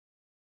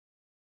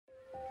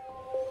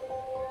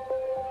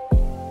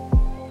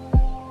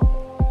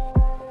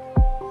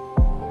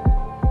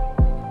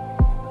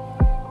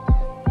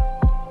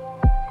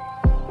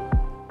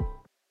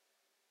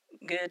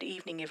Good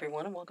evening,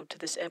 everyone, and welcome to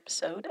this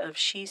episode of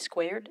She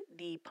Squared,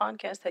 the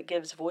podcast that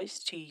gives voice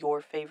to your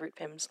favorite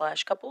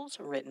fem/couples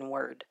written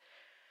word.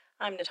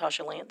 I'm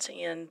Natasha Lance,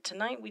 and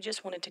tonight we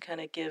just wanted to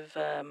kind of give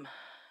a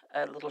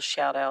little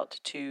shout out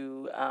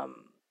to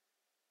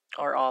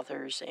our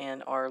authors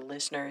and our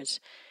listeners,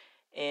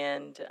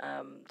 and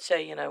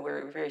say,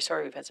 we're very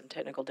sorry we've had some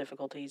technical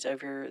difficulties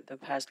over the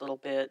past little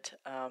bit.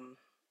 And,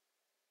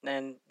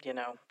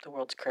 the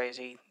world's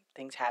crazy,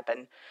 things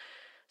happen.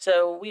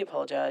 So we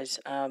apologize.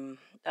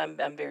 I'm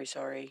very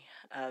sorry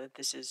that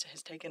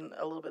has taken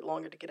a little bit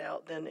longer to get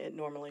out than it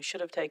normally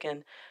should have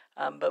taken,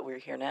 but we're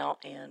here now,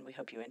 and we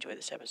hope you enjoy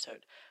this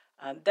episode.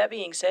 That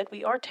being said,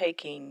 we are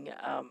taking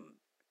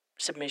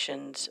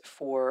submissions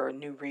for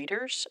new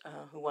readers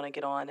who want to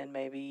get on and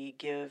maybe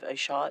give a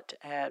shot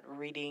at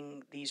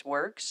reading these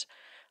works.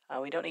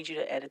 We don't need you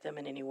to edit them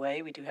in any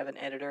way. We do have an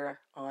editor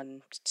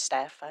on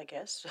staff, I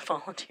guess,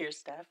 volunteer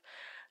staff.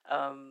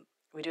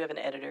 We do have an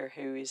editor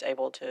who is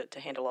able to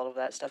handle all of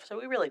that stuff. So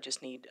we really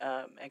just need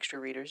extra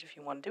readers if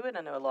you want to do it.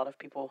 I know a lot of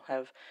people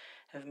have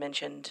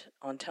mentioned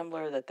on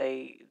Tumblr that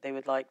they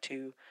would like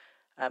to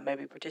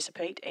maybe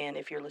participate. And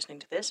if you're listening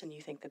to this and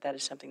you think that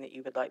is something that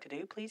you would like to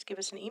do, please give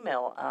us an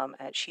email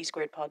at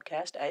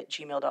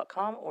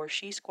shesquaredpodcast@gmail.com or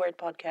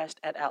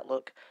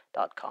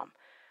shesquaredpodcast@outlook.com.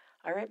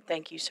 All right,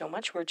 thank you so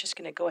much. We're just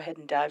going to go ahead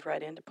and dive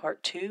right into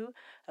part 2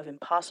 of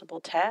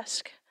Impossible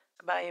Task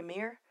by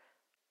Amir.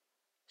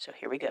 So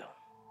here we go.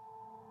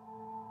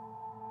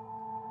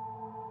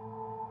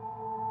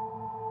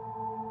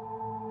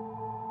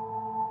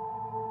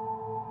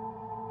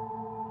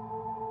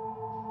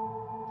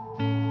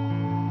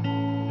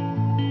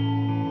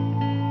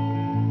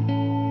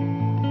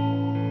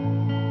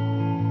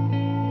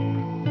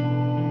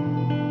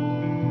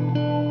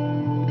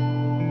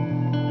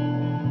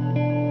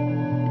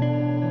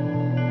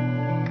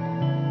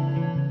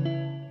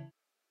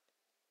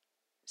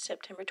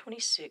 September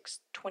 26,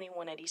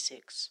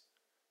 2186.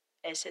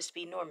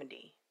 SSV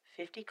Normandy,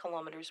 50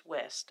 kilometers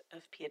west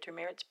of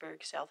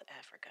Pietermaritzburg, South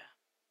Africa.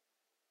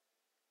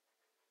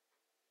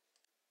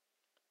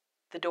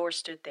 The door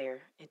stood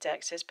there, its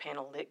access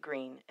panel lit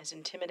green, as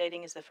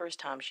intimidating as the first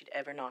time she'd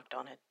ever knocked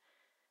on it.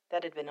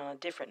 That had been on a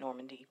different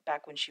Normandy,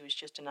 back when she was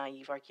just a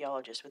naive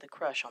archaeologist with a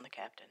crush on the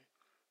captain.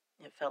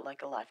 It felt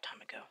like a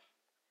lifetime ago.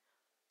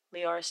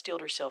 Liara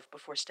steeled herself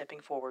before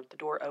stepping forward, the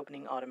door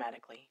opening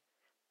automatically.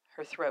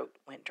 Her throat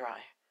went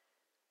dry.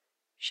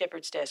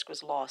 Shepard's desk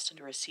was lost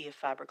under a sea of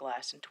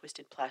fiberglass and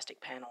twisted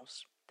plastic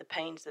panels. The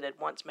panes that had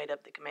once made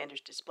up the commander's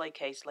display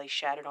case lay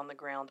shattered on the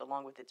ground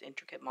along with its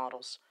intricate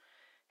models.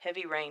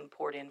 Heavy rain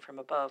poured in from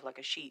above like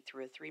a sheet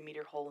through a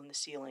 3-meter hole in the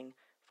ceiling,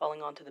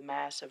 falling onto the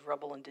mass of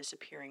rubble and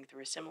disappearing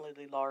through a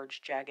similarly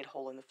large, jagged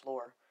hole in the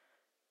floor.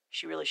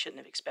 She really shouldn't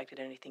have expected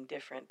anything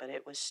different, but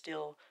it was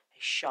still a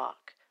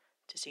shock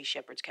to see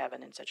Shepard's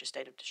cabin in such a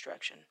state of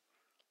destruction.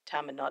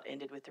 Time had not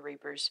ended with the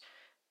Reapers.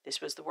 This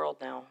was the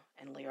world now,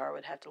 and Liara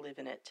would have to live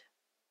in it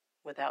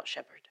without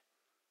Shepard.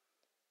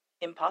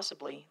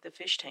 Impossibly, the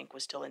fish tank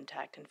was still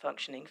intact and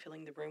functioning,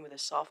 filling the room with a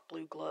soft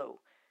blue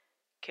glow.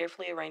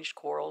 Carefully arranged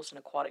corals and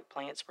aquatic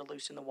plants were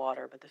loose in the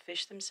water, but the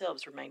fish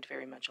themselves remained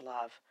very much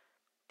alive.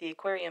 The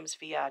aquarium's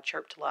VI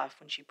chirped to life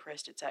when she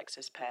pressed its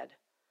access pad.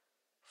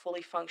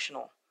 Fully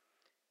functional.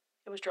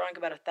 It was drawing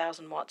about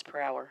 1,000 watts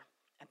per hour.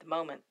 At the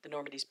moment, the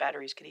Normandy's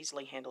batteries could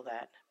easily handle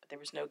that, but there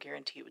was no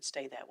guarantee it would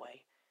stay that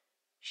way.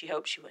 She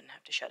hoped she wouldn't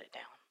have to shut it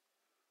down.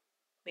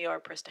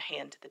 Liara pressed a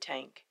hand to the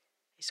tank.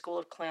 A school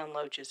of clown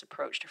loaches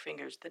approached her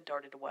fingers, then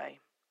darted away.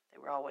 They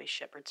were always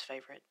Shepard's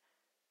favorite.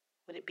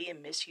 Would it be a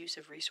misuse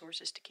of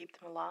resources to keep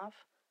them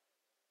alive?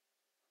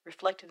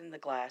 Reflected in the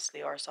glass,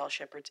 Liara saw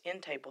Shepard's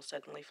end table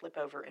suddenly flip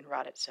over and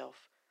right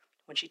itself.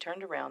 When she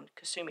turned around,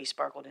 Kasumi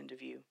sparkled into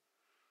view.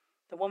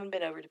 The woman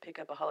bent over to pick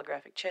up a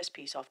holographic chess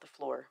piece off the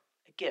floor,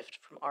 a gift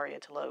from Arya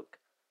T'Loak.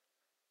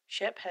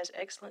 Shep has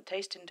excellent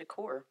taste in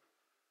decor.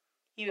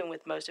 Even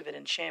with most of it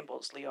in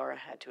shambles, Liara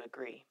had to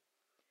agree.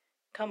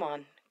 Come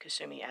on,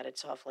 Kasumi added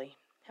softly.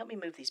 Help me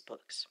move these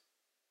books.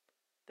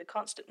 The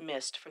constant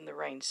mist from the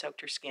rain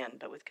soaked her skin,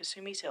 but with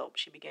Kasumi's help,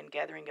 she began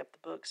gathering up the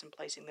books and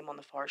placing them on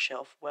the far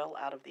shelf, well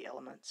out of the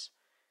elements.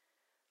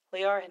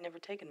 Liara had never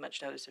taken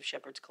much notice of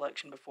Shepard's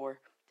collection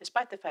before,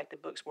 despite the fact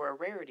that books were a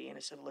rarity in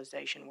a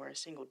civilization where a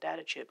single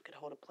data chip could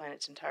hold a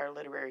planet's entire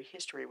literary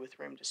history with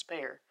room to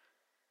spare.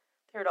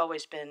 There had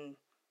always been,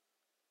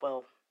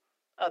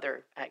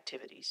 other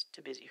activities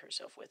to busy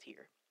herself with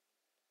here.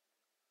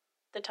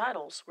 The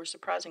titles were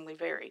surprisingly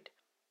varied.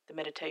 The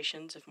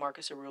Meditations of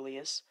Marcus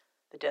Aurelius,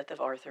 The Death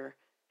of Arthur,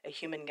 A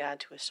Human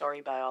Guide to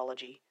Asari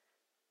Biology.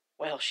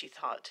 Well, she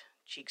thought,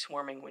 cheeks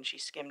warming when she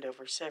skimmed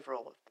over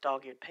several of the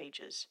dog-eared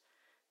pages.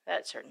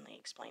 That certainly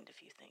explained a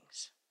few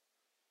things.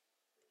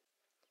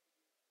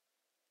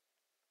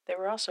 There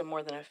were also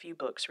more than a few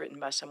books written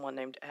by someone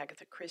named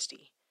Agatha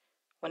Christie.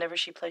 Whenever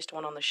she placed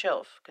one on the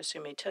shelf,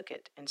 Kasumi took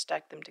it and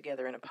stacked them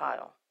together in a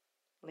pile.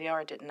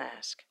 Liara didn't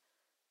ask.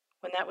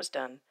 When that was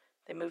done,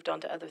 they moved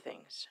on to other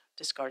things,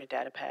 discarded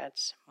data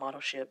pads,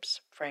 model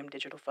ships, framed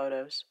digital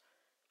photos.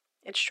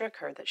 It struck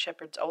her that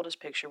Shepard's oldest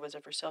picture was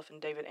of herself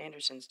and David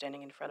Anderson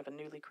standing in front of a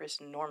newly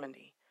christened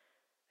Normandy.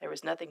 There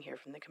was nothing here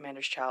from the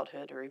commander's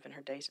childhood or even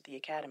her days at the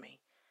academy.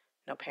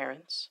 No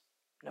parents,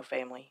 no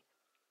family.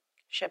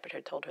 Shepard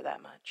had told her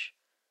that much.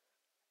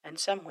 And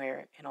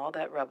somewhere in all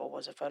that rubble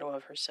was a photo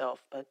of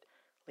herself, but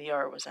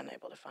Liara was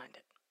unable to find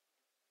it.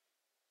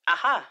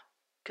 "Aha!"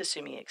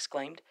 Kasumi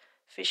exclaimed,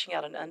 fishing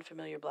out an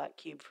unfamiliar black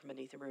cube from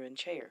beneath a ruined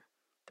chair.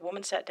 The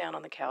woman sat down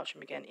on the couch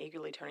and began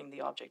eagerly turning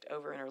the object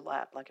over in her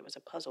lap like it was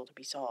a puzzle to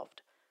be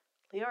solved.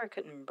 Liara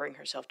couldn't bring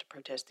herself to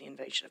protest the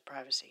invasion of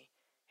privacy.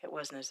 It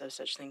wasn't as though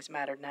such things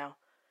mattered now.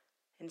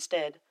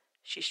 Instead,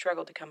 she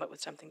struggled to come up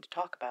with something to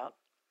talk about.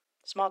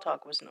 Small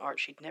talk was an art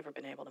she'd never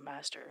been able to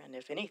master, and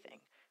if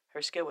anything,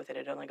 her skill with it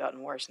had only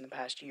gotten worse in the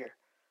past year.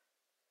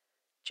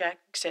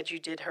 "Jack said you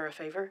did her a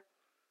favor?"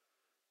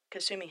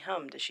 Kasumi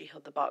hummed as she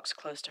held the box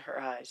close to her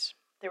eyes.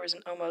 There was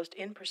an almost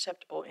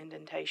imperceptible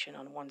indentation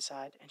on one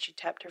side, and she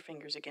tapped her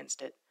fingers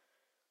against it.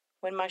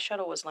 "When my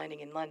shuttle was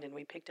landing in London,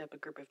 we picked up a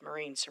group of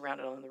Marines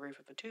surrounded on the roof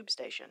of a tube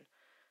station.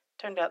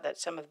 Turned out that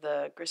some of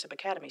the Grissom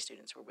Academy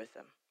students were with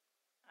them."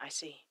 "I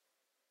see."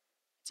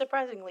 "It's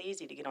surprisingly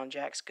easy to get on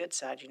Jack's good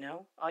side, you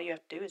know. All you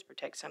have to do is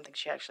protect something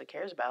she actually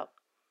cares about."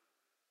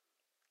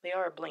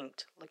 Liara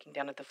blinked, looking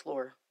down at the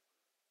floor.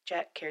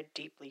 Jack cared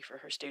deeply for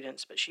her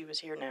students, but she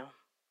was here now.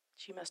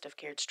 She must have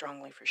cared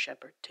strongly for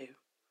Shepard, too.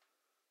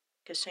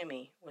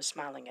 Kasumi was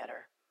smiling at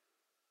her.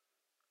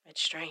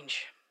 "It's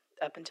strange.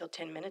 Up until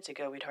 10 minutes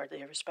ago, we'd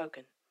hardly ever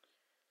spoken.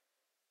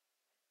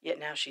 Yet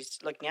now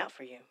she's looking out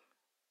for you."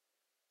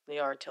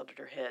 Liara tilted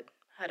her head.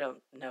 "I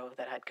don't know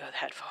that I'd go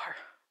that far.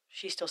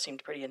 She still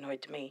seemed pretty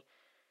annoyed to me."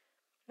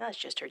 "That's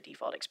just her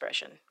default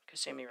expression,"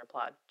 Kasumi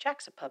replied.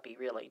 "Jack's a puppy,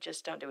 really.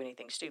 Just don't do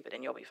anything stupid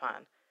and you'll be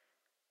fine."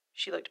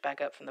 She looked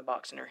back up from the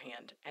box in her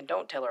hand. "And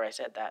don't tell her I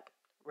said that."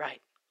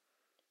 "Right."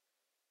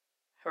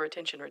 Her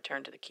attention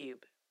returned to the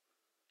cube.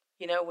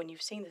 "You know, when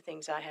you've seen the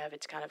things I have,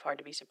 it's kind of hard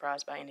to be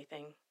surprised by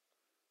anything.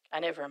 I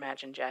never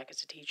imagined Jack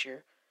as a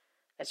teacher.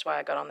 That's why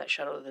I got on that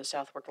shuttle to the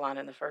Southwark line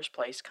in the first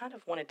place. Kind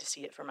of wanted to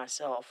see it for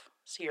myself.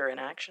 See her in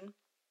action.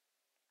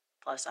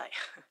 Plus, I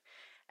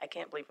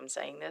can't believe I'm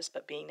saying this,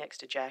 but being next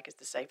to Jack is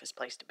the safest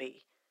place to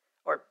be.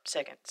 Or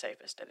second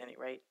safest, at any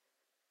rate."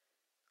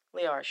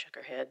 Liara shook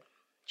her head.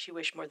 She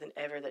wished more than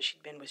ever that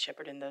she'd been with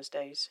Shepard in those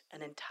days.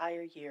 An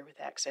entire year with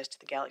access to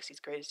the galaxy's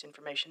greatest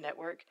information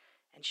network,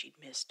 and she'd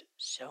missed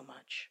so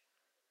much.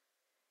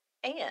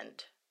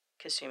 "And,"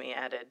 Kasumi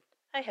added,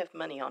 "I have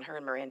money on her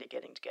and Miranda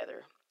getting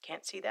together.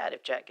 Can't see that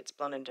if Jack gets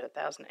blown into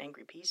 1,000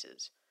 angry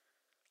pieces."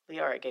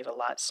 Liara gave a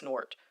light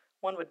snort.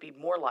 One would be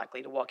more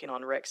likely to walk in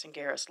on Rex and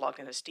Garrus locked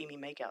in a steamy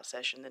makeout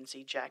session than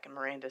see Jack and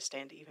Miranda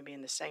stand to even be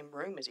in the same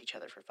room as each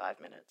other for 5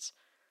 minutes.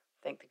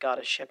 Thank the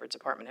goddess Shepard's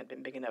apartment had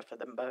been big enough for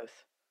them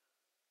both.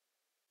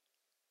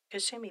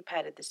 Kasumi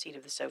patted the seat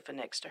of the sofa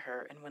next to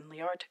her, and when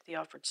Liara took the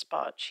offered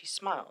spot, she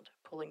smiled,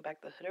 pulling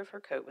back the hood of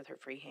her coat with her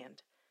free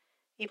hand.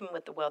 Even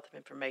with the wealth of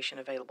information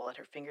available at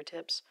her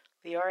fingertips,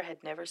 Liara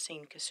had never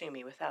seen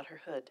Kasumi without her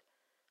hood.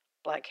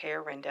 Black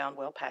hair ran down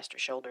well past her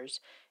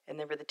shoulders, and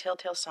there were the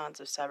telltale signs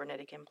of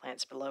cybernetic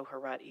implants below her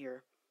right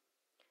ear.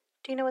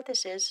 "Do you know what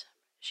this is?"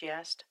 she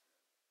asked.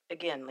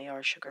 Again,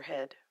 Liara shook her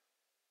head.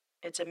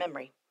 "It's a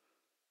memory."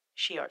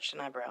 She arched an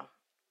eyebrow.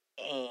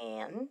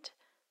 "And?"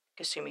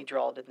 Kasumi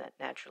drawled in that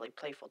naturally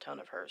playful tone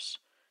of hers.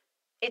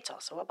 "It's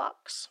also a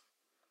box."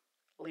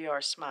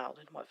 Liara smiled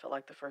in what felt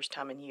like the first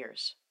time in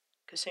years.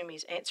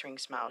 Kasumi's answering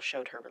smile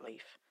showed her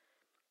relief.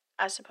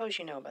 "I suppose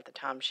you know about the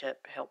time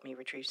Shep helped me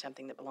retrieve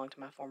something that belonged to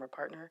my former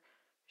partner?"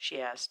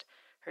 she asked,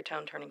 her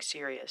tone turning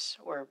serious,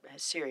 or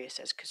as serious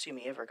as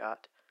Kasumi ever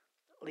got.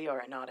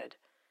 Liara nodded.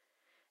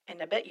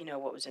 "And I bet you know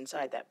what was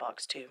inside that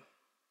box, too."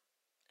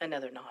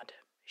 Another nod.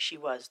 She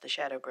was the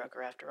Shadow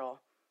Broker, after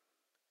all.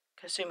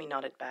 Kasumi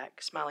nodded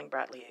back, smiling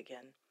brightly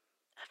again.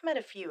 "I've met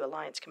a few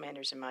Alliance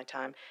commanders in my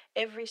time.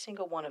 Every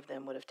single one of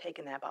them would have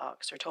taken that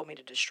box or told me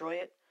to destroy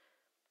it.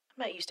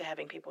 I'm not used to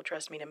having people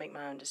trust me to make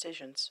my own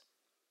decisions.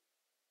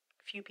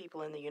 Few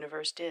people in the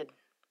universe did.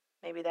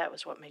 Maybe that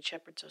was what made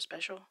Shepard so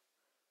special.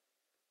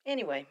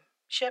 Anyway,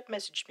 Shep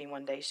messaged me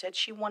one day, said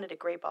she wanted a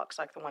gray box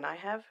like the one I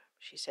have,"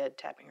 she said,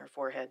 tapping her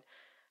forehead.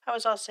 "I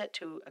was all set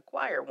to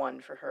acquire one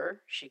for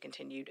her," she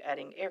continued,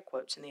 adding air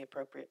quotes in the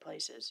appropriate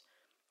places.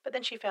 "But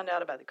then she found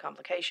out about the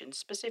complications,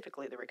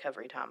 specifically the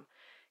recovery time.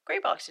 Gray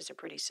boxes are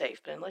pretty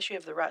safe, but unless you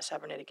have the right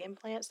cybernetic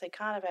implants, they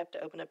kind of have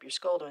to open up your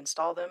skull to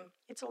install them.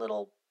 It's a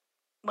little,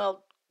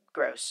 well,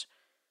 gross."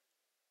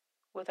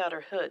 Without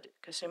her hood,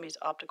 Kasumi's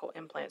optical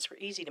implants were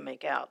easy to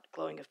make out,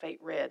 glowing a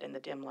faint red in the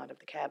dim light of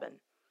the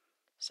cabin.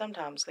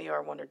 Sometimes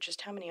Liara wondered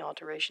just how many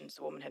alterations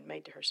the woman had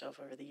made to herself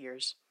over the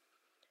years.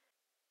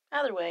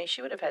 Either way,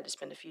 she would have had to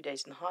spend a few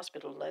days in the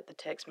hospital to let the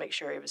techs make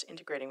sure it was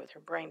integrating with her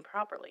brain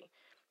properly,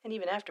 and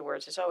even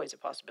afterwards there's always a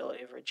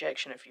possibility of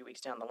rejection a few weeks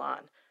down the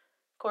line.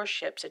 Of course,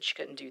 Shep said she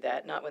couldn't do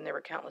that, not when there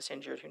were countless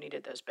injured who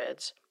needed those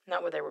beds,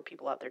 not when there were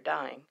people out there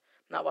dying,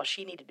 not while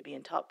she needed to be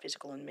in top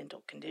physical and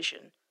mental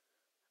condition.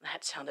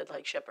 That sounded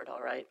like Shepard,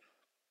 all right.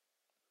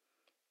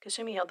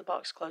 Kasumi held the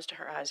box close to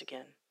her eyes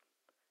again.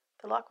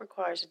 The lock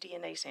requires a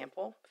DNA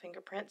sample,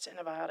 fingerprints, and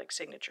a biotic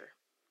signature.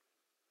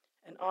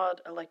 An odd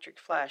electric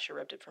flash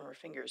erupted from her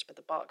fingers, but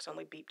the box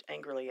only beeped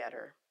angrily at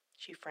her.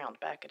 She frowned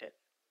back at it.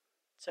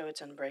 So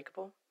it's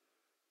unbreakable?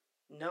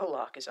 No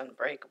lock is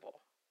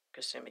unbreakable,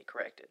 Kasumi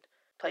corrected,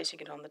 placing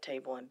it on the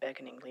table and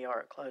beckoning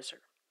Liara closer.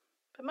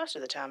 But most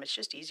of the time it's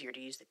just easier to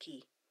use the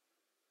key.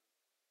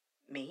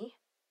 Me?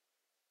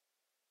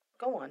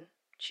 Go on,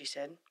 she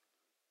said.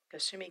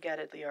 Kasumi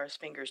guided Liara's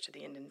fingers to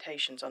the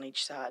indentations on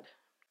each side.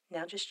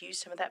 Now just use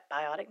some of that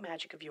biotic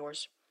magic of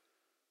yours.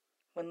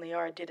 When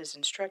Liara did as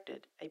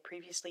instructed, a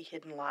previously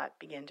hidden light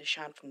began to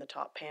shine from the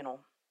top panel.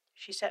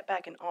 She sat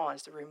back in awe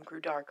as the room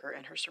grew darker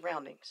and her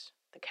surroundings,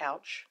 the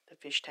couch, the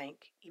fish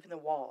tank, even the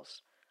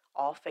walls,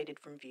 all faded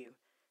from view.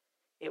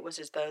 It was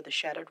as though the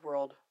shattered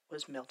world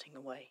was melting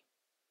away.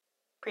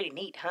 Pretty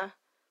neat, huh?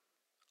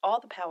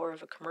 All the power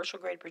of a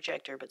commercial-grade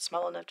projector, but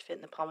small enough to fit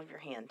in the palm of your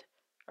hand.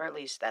 Or at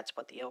least that's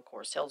what the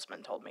Elcor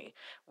salesman told me,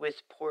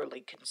 with poorly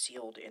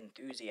concealed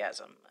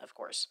enthusiasm, of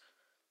course.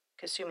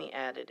 Kasumi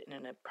added in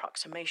an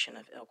approximation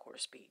of Elcor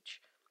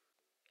speech.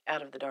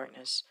 Out of the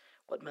darkness,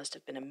 what must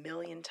have been a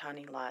million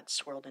tiny lights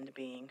swirled into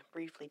being,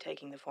 briefly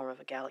taking the form of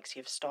a galaxy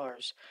of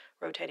stars,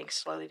 rotating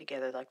slowly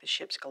together like the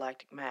ship's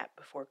galactic map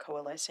before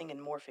coalescing and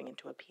morphing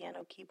into a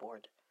piano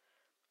keyboard.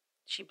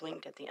 She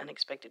blinked at the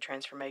unexpected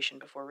transformation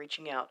before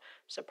reaching out,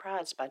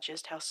 surprised by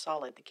just how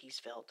solid the keys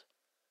felt.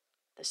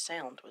 The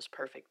sound was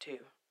perfect, too.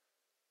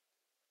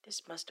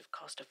 This must have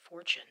cost a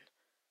fortune.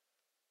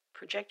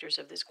 Projectors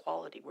of this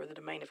quality were the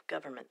domain of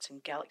governments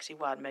and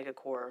galaxy-wide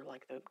megacore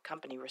like the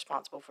company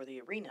responsible for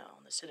the arena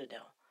on the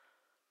Citadel.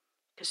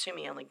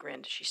 Kasumi only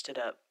grinned as she stood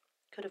up.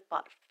 Could have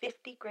bought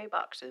 50 gray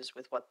boxes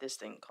with what this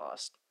thing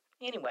cost.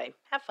 Anyway,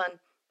 have fun,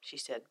 she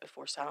said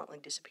before silently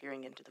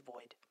disappearing into the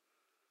void.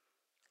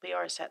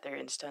 Liara sat there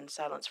in stunned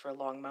silence for a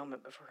long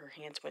moment before her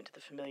hands went to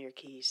the familiar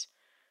keys.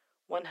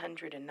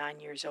 109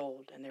 years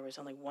old, and there was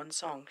only one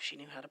song she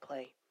knew how to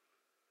play.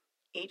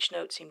 Each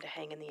note seemed to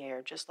hang in the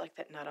air, just like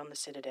that night on the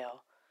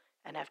Citadel,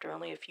 and after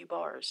only a few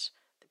bars,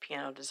 the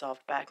piano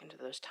dissolved back into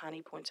those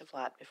tiny points of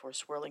light before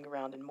swirling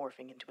around and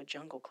morphing into a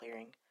jungle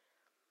clearing.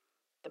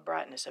 The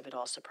brightness of it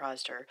all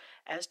surprised her,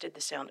 as did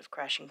the sound of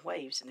crashing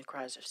waves and the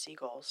cries of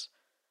seagulls.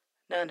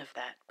 None of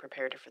that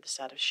prepared her for the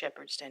sight of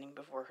Shepard standing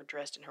before her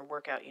dressed in her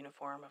workout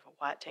uniform of a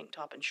white tank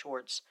top and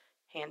shorts,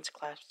 hands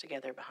clasped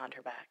together behind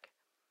her back.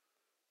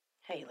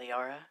 "Hey,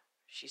 Liara,"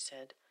 she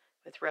said,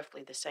 with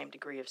roughly the same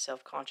degree of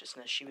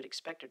self-consciousness she would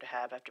expect her to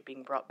have after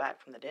being brought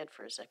back from the dead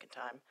for a second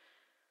time.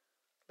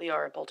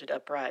 Liara bolted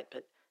upright,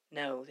 but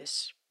no,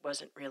 this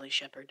wasn't really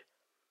Shepard.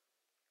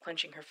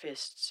 Clenching her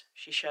fists,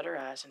 she shut her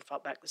eyes and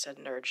fought back the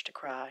sudden urge to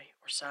cry,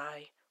 or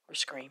sigh, or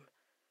scream.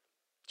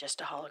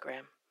 Just a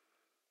hologram.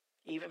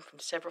 Even from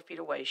several feet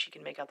away, she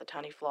could make out the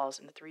tiny flaws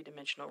in the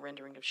three-dimensional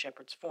rendering of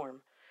Shepard's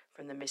form.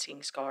 From the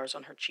missing scars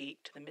on her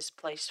cheek to the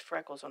misplaced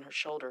freckles on her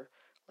shoulder,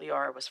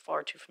 Liara was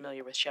far too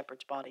familiar with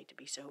Shepard's body to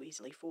be so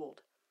easily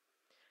fooled.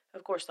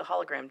 Of course, the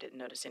hologram didn't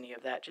notice any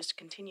of that, just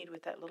continued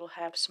with that little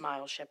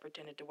half-smile Shepard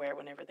tended to wear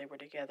whenever they were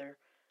together.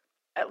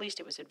 At least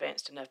it was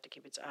advanced enough to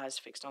keep its eyes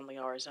fixed on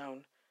Liara's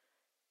own.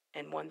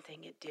 And one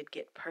thing it did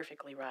get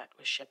perfectly right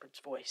was Shepard's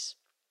voice.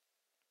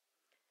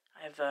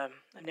 I've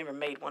never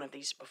made one of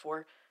these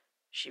before,"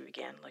 she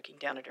began, looking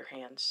down at her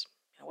hands.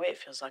 "In a way, it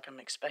feels like I'm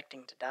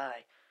expecting to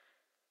die."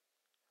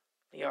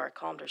 Liara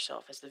calmed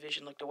herself as the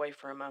vision looked away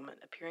for a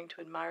moment, appearing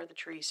to admire the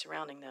trees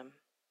surrounding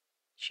them.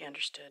 She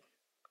understood.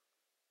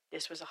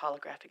 This was a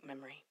holographic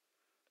memory,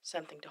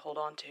 something to hold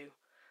on to,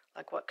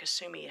 like what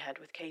Kasumi had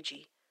with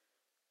Keiji,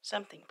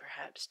 something,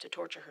 perhaps, to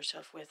torture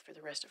herself with for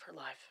the rest of her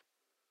life.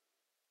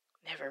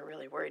 "Never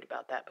really worried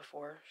about that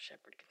before,"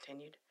 Shepard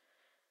continued.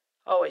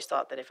 "Always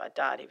thought that if I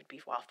died, it would be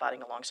while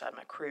fighting alongside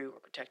my crew or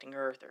protecting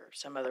Earth or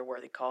some other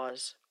worthy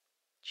cause."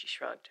 She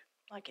shrugged.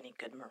 "Like any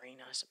good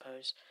Marine, I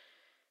suppose.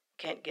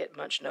 Can't get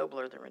much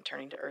nobler than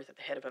returning to Earth at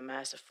the head of a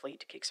massive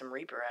fleet to kick some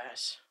Reaper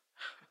ass."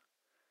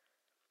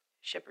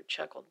 Shepard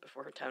chuckled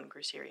before her tone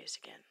grew serious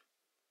again.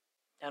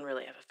 "Don't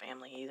really have a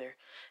family either.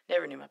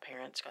 Never knew my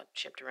parents. Got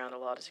shipped around a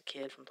lot as a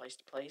kid from place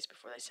to place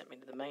before they sent me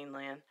to the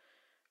mainland.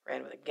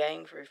 Ran with a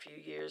gang for a few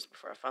years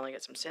before I finally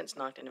got some sense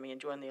knocked into me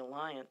and joined the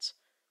Alliance.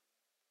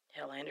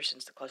 Hell,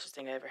 Anderson's the closest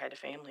thing I ever had to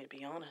family, to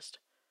be honest.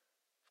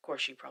 Of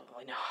course you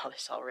probably know all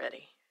this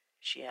already,"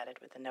 she added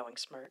with a knowing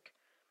smirk.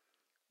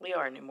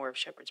 Liara knew more of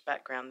Shepard's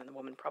background than the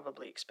woman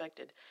probably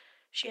expected.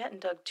 She hadn't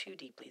dug too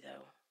deeply,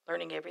 though.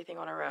 Learning everything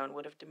on her own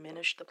would have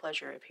diminished the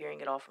pleasure of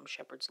hearing it all from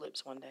Shepard's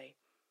lips one day.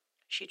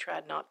 She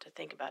tried not to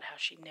think about how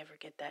she'd never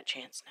get that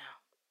chance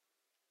now.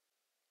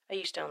 "I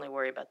used to only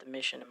worry about the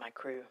mission and my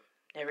crew.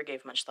 Never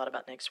gave much thought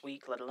about next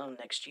week, let alone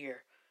next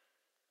year."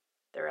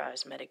 Their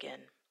eyes met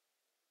again.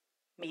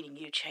 "Meeting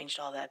you changed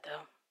all that,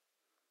 though.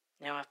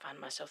 Now I find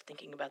myself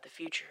thinking about the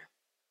future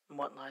and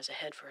what lies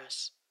ahead for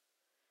us."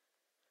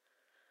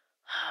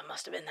 It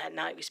must have been that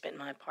night we spent in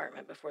my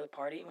apartment before the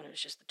party when it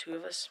was just the two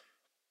of us."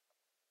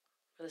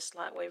 With a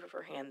slight wave of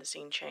her hand, the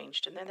scene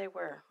changed, and there they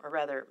were, or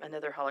rather,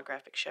 another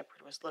holographic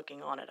Shepard was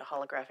looking on at a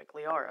holographic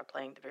Liara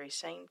playing the very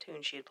same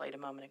tune she had played a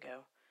moment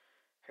ago.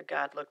 Her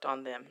guide looked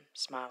on them,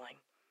 smiling.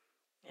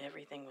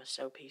 Everything was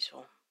so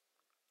peaceful.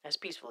 As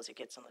peaceful as it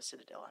gets on the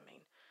Citadel, I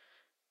mean.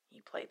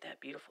 You played that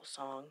beautiful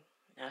song,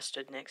 and I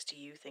stood next to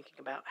you thinking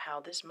about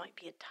how this might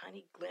be a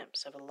tiny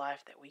glimpse of a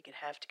life that we could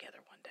have together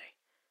one day.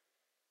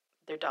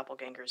 Their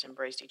doppelgangers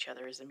embraced each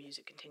other as the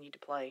music continued to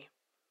play.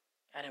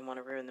 I didn't want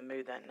to ruin the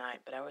mood that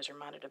night, but I was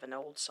reminded of an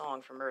old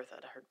song from Earth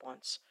I'd heard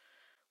once.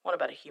 One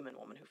about a human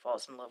woman who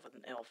falls in love with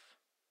an elf.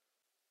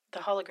 The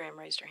hologram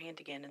raised her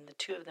hand again, and the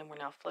two of them were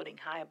now floating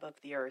high above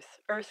the Earth.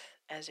 Earth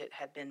as it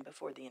had been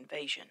before the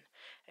invasion.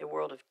 A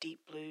world of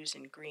deep blues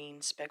and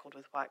greens speckled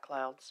with white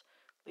clouds.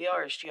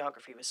 Liara's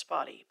geography was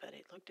spotty, but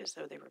it looked as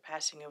though they were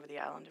passing over the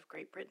island of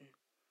Great Britain.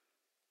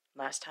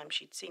 Last time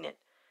she'd seen it,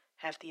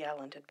 half the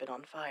island had been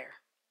on fire.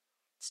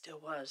 It still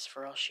was,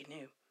 for all she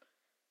knew.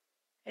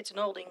 It's an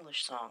old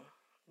English song.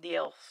 The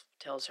elf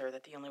tells her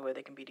that the only way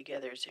they can be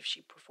together is if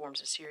she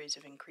performs a series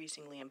of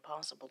increasingly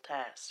impossible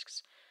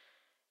tasks.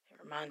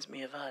 It reminds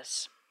me of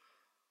us.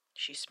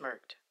 She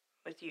smirked.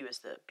 With you as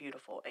the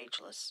beautiful,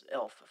 ageless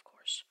elf, of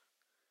course.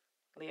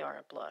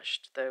 Liara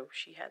blushed, though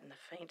she hadn't the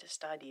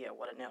faintest idea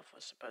what an elf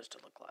was supposed to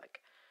look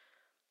like.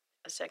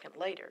 A second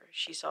later,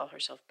 she saw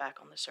herself back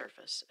on the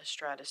surface,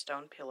 astride a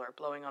stone pillar,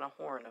 blowing on a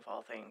horn of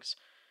all things.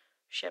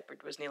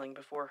 Shepard was kneeling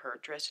before her,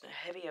 dressed in a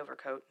heavy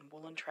overcoat and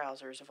woolen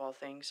trousers of all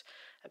things,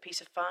 a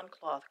piece of fine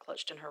cloth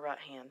clutched in her right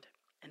hand.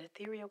 An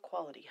ethereal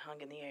quality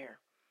hung in the air.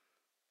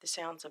 The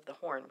sounds of the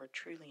horn were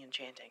truly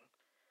enchanting.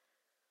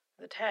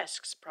 The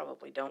tasks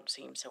probably don't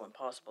seem so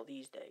impossible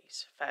these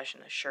days.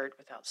 Fashion a shirt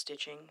without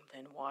stitching,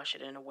 then wash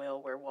it in a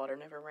well where water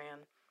never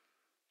ran.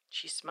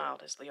 She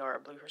smiled as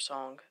Liara blew her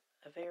song,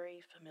 a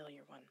very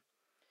familiar one.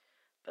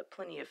 But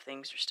plenty of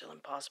things are still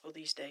impossible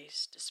these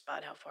days,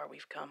 despite how far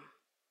we've come.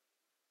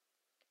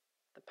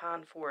 The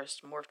pine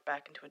forest morphed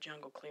back into a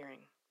jungle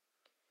clearing.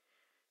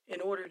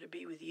 In order to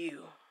be with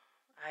you,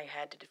 I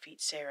had to defeat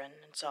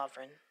Saren and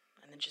Sovereign,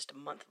 and then just a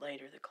month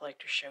later the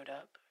Collectors showed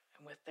up,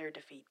 and with their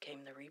defeat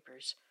came the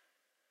Reapers.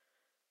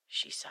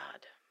 She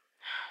sighed.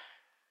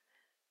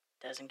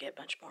 Doesn't get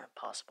much more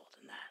impossible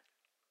than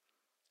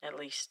that. At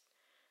least,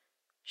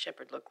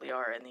 Shepard looked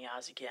Liara in the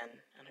eyes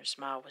again, and her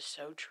smile was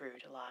so true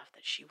to life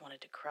that she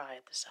wanted to cry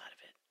at the sight of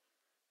it.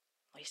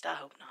 At least I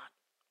hope not.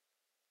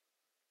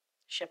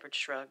 Shepard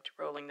shrugged,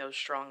 rolling those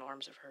strong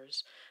arms of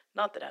hers.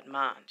 Not that I'd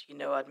mind. You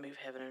know I'd move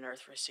heaven and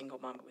earth for a single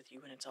moment with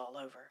you when it's all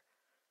over.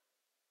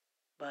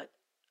 But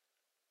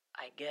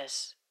I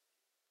guess...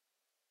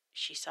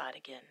 She sighed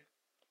again.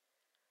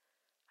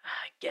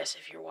 I guess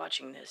if you're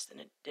watching this, then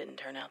it didn't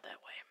turn out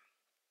that way.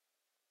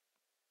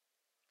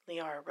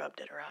 Liara rubbed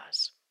at her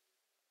eyes.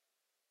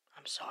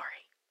 I'm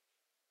sorry.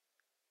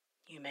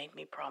 You made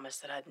me promise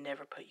that I'd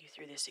never put you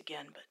through this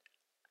again, but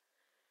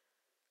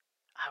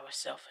I was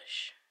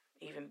selfish.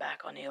 Even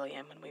back on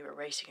Ilium when we were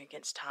racing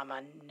against time,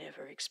 I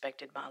never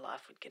expected my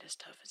life would get as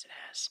tough as it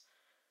has.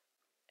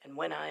 And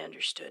when I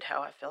understood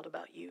how I felt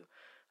about you,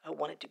 I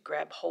wanted to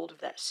grab hold of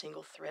that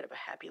single thread of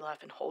a happy life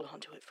and hold on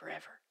to it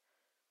forever.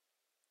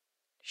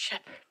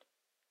 Shepard.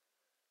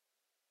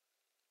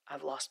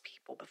 I've lost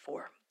people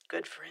before,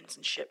 good friends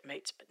and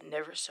shipmates, but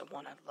never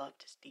someone I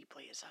loved as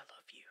deeply as I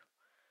love you.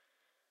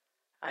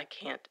 I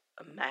can't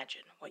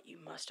imagine what you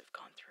must have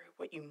gone through,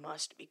 what you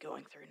must be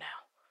going through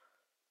now.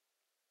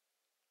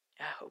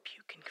 I hope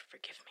you can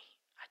forgive me.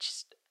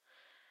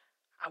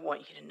 I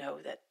want you to know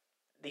that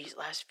these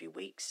last few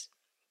weeks,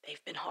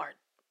 they've been hard.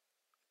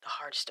 The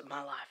hardest of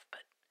my life,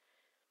 but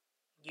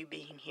you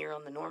being here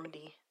on the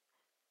Normandy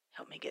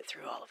helped me get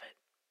through all of it.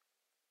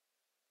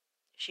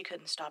 She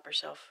couldn't stop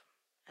herself,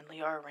 and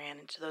Liara ran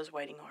into those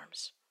waiting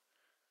arms.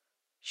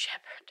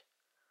 Shepard.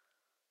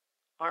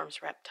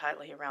 Arms wrapped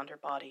tightly around her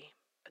body,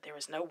 but there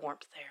was no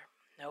warmth there,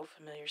 no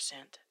familiar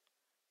scent.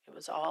 It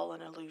was all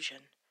an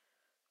illusion,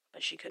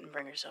 but she couldn't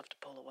bring herself to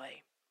pull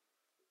away.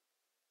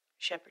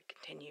 Shepard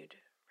continued,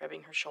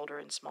 rubbing her shoulder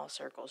in small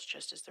circles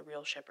just as the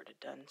real Shepard had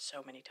done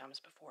so many times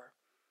before.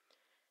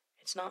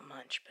 It's not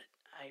much, but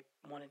I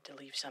wanted to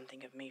leave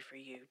something of me for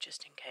you,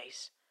 just in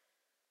case.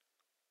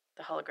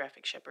 The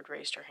holographic Shepard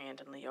raised her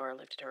hand and Liara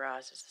lifted her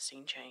eyes as the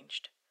scene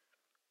changed.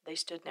 They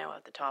stood now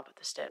at the top of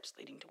the steps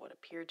leading to what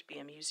appeared to be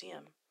a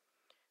museum.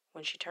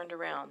 When she turned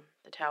around,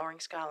 the towering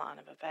skyline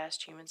of a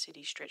vast human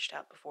city stretched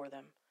out before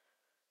them.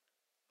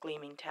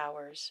 Gleaming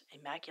towers,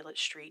 immaculate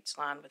streets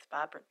lined with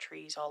vibrant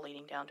trees all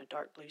leading down to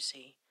dark blue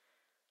sea.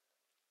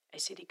 A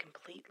city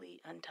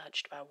completely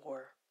untouched by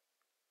war.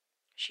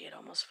 She had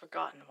almost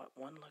forgotten what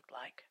one looked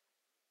like.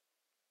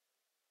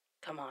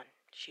 Come on,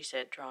 she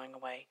said, drawing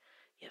away,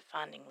 yet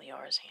finding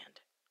Liara's hand.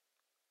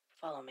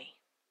 Follow me.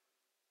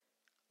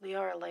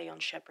 Liara lay on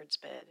Shepard's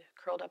bed,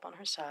 curled up on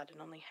her side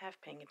and only half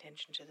paying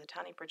attention to the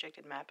tiny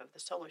projected map of the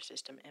solar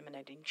system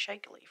emanating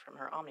shakily from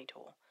her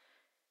Omnitool.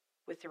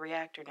 With the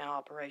reactor now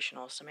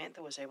operational,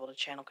 Samantha was able to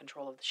channel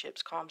control of the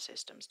ship's comm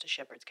systems to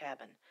Shepard's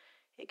cabin.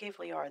 It gave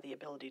Liara the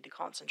ability to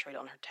concentrate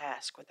on her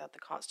task without the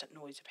constant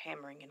noise of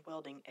hammering and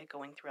welding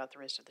echoing throughout the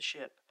rest of the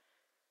ship.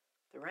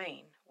 The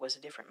rain was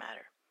a different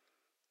matter.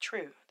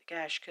 True, the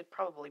gash could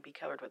probably be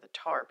covered with a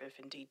tarp if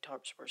indeed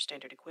tarps were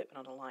standard equipment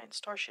on Alliance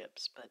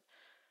starships, but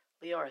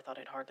Liara thought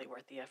it hardly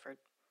worth the effort.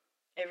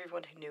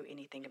 Everyone who knew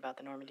anything about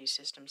the Normandy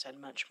systems had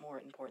much more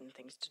important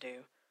things to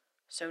do.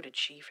 So did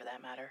she, for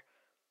that matter.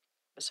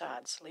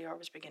 Besides, Liara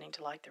was beginning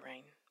to like the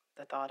rain.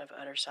 The thought of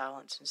utter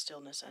silence and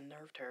stillness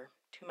unnerved her,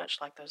 too much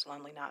like those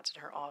lonely nights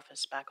in her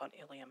office back on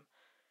Ilium.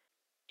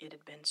 It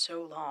had been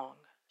so long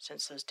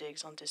since those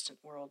digs on distant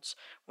worlds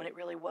when it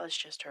really was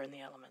just her and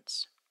the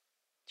elements.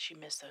 She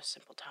missed those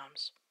simple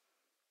times.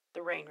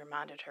 The rain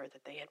reminded her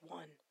that they had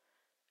won,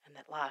 and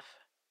that life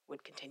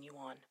would continue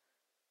on.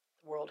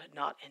 The world had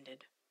not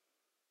ended.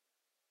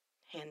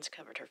 Hands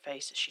covered her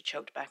face as she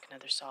choked back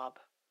another sob.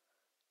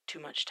 Too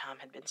much time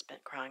had been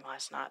spent crying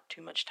last night,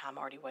 too much time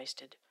already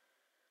wasted.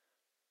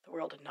 The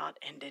world had not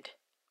ended.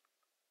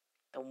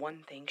 The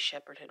one thing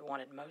Shepard had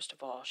wanted most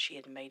of all, she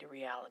had made a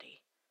reality.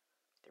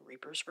 The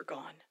Reapers were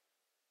gone,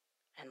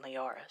 and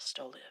Liara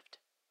still lived.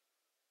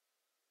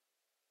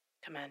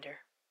 Commander.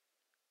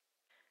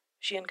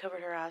 She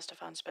uncovered her eyes to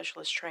find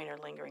Specialist Traynor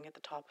lingering at the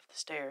top of the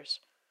stairs.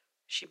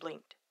 She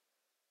blinked.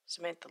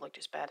 Samantha looked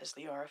as bad as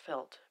Liara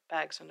felt,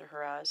 bags under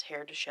her eyes,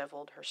 hair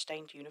disheveled, her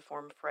stained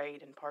uniform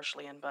frayed and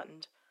partially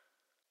unbuttoned.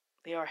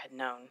 Liara had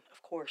known,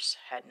 of course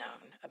had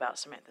known, about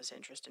Samantha's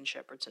interest in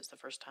Shepard since the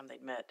first time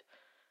they'd met.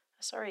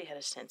 Asari had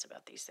a sense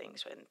about these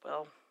things, and,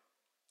 well,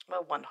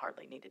 one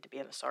hardly needed to be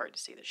an Asari to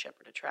see that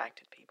Shepard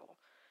attracted people.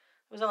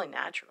 It was only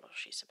natural,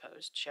 she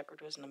supposed.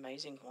 Shepard was an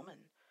amazing woman.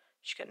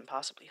 She couldn't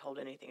possibly hold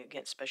anything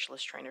against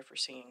Specialist Traynor for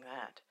seeing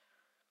that.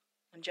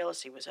 And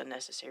jealousy was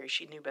unnecessary.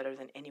 She knew better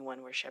than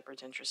anyone where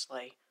Shepard's interests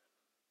lay.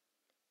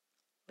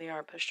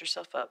 Liara pushed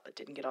herself up, but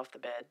didn't get off the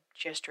bed,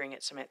 gesturing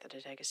at Samantha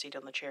to take a seat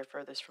on the chair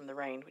furthest from the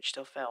rain, which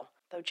still fell,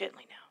 though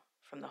gently now,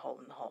 from the hole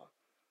in the hull.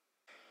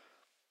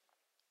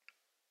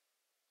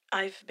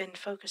 I've been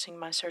focusing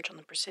my search on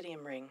the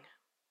Presidium ring,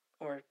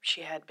 or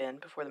she had been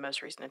before the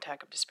most recent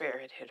attack of despair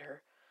had hit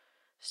her.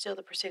 Still,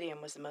 the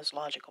Presidium was the most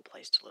logical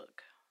place to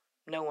look.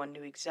 No one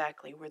knew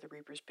exactly where the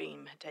Reaper's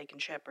beam had taken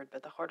Shepard,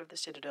 but the heart of the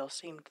Citadel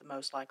seemed the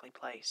most likely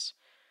place.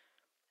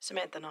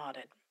 Samantha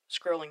nodded,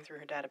 scrolling through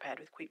her datapad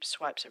with quick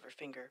swipes of her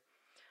finger.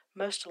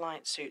 Most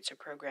Alliance suits are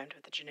programmed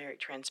with a generic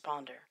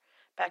transponder.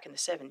 Back in the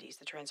 70s,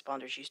 the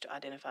transponders used to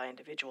identify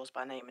individuals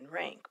by name and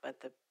rank,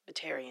 but the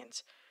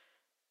Batarians...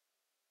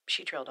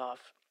 She trailed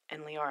off,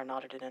 and Liara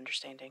nodded in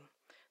understanding.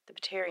 The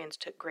Batarians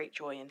took great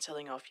joy in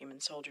selling off human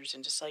soldiers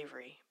into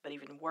slavery, but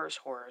even worse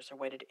horrors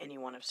awaited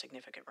anyone of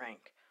significant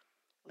rank.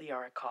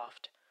 Liara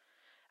coughed.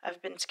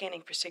 I've been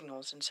scanning for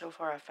signals, and so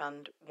far I've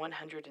found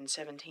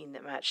 117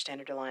 that match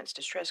Standard Alliance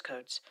distress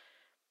codes,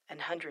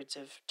 and hundreds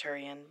of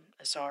Turian,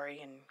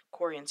 Asari, and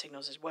Quarian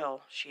signals as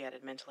well, she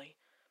added mentally.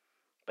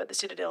 But the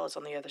Citadel is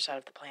on the other side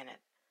of the planet.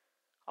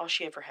 All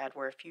she ever had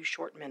were a few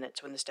short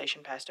minutes when the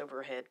station passed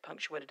overhead,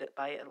 punctuated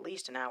by at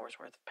least an hour's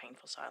worth of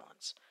painful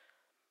silence.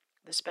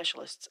 The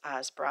specialist's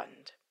eyes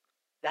brightened.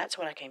 That's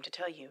what I came to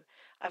tell you.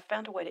 I've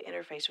found a way to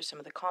interface with some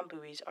of the comm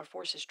buoys our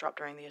forces dropped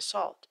during the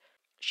assault.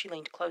 She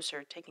leaned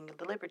closer, taking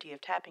the liberty of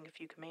tapping a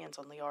few commands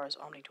on Liara's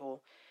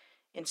Omnitool.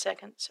 In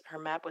seconds, her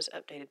map was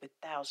updated with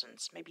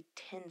thousands, maybe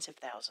tens of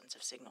thousands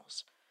of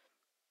signals.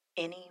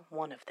 Any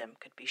one of them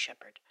could be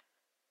Shepard.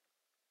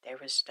 There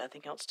was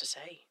nothing else to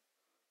say.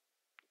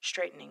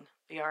 Straightening,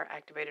 Liara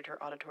activated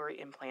her auditory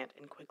implant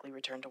and quickly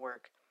returned to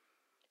work.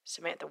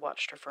 Samantha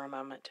watched her for a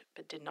moment,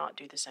 but did not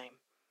do the same.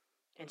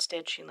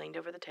 Instead, she leaned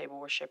over the table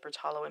where Shepard's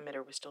hollow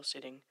emitter was still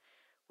sitting.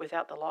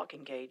 Without the lock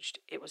engaged,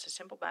 it was a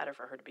simple matter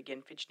for her to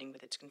begin fidgeting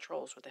with its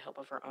controls with the help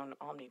of her own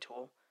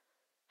Omnitool.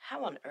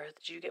 How on earth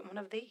did you get one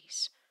of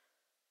these?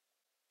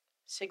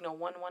 Signal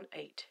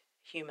 118.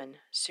 Human.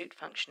 Suit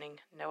functioning.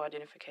 No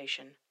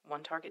identification.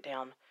 One target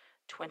down.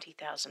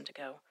 20,000 to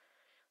go.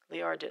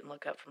 Liara didn't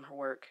look up from her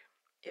work.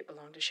 It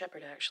belonged to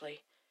Shepard,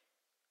 actually.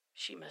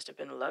 She must have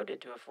been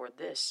loaded to afford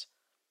this.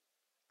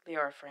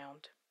 Liara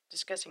frowned.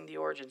 Discussing the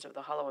origins of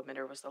the hollow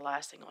emitter was the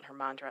last thing on her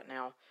mind right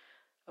now.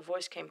 A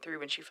voice came through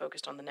when she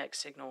focused on the next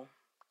signal.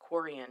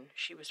 Quarian,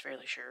 she was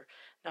fairly sure.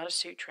 Not a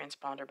suit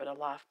transponder, but a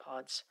life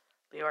pod's.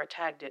 Liara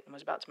tagged it and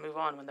was about to move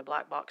on when the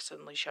black box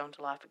suddenly shone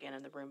to life again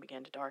and the room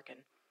began to darken.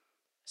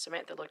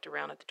 Samantha looked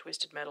around at the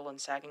twisted metal and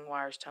sagging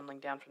wires tumbling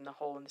down from the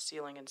hole in the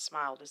ceiling and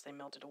smiled as they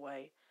melted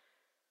away.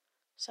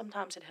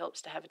 Sometimes it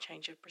helps to have a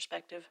change of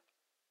perspective.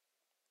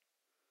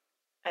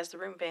 As the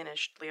room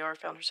vanished, Liara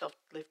found herself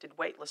lifted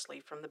weightlessly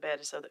from the bed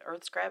as though the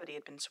Earth's gravity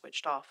had been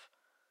switched off.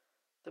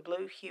 The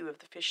blue hue of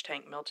the fish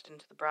tank melted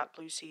into the bright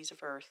blue seas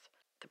of Earth,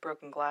 the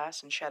broken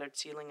glass and shattered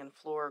ceiling and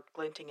floor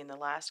glinting in the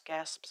last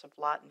gasps of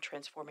light and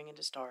transforming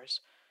into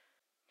stars.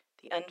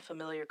 The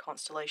unfamiliar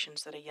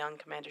constellations that a young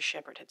Commander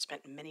Shepard had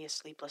spent many a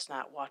sleepless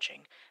night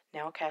watching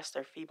now cast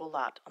their feeble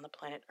light on the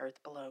planet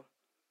Earth below.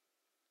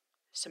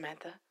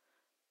 Samantha?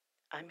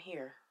 I'm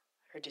here,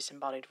 her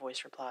disembodied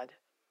voice replied.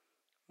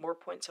 More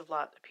points of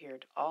light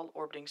appeared, all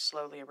orbiting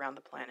slowly around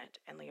the planet,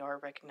 and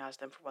Liara recognized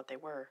them for what they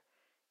were.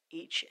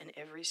 Each and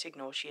every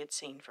signal she had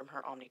seen from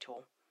her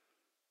Omnitool.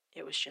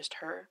 It was just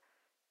her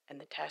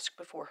and the task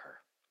before her.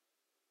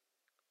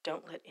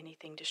 Don't let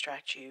anything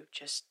distract you.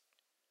 Just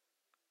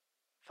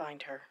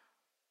find her.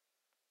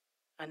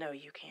 I know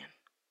you can.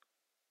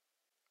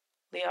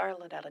 Liara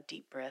let out a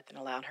deep breath and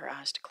allowed her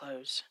eyes to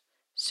close.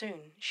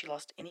 Soon she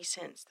lost any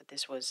sense that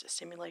this was a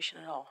simulation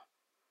at all.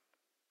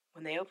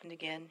 When they opened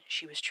again,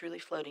 she was truly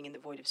floating in the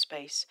void of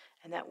space,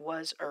 and that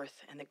was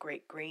Earth and the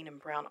great green and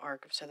brown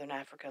arc of southern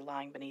Africa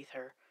lying beneath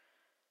her.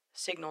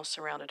 Signals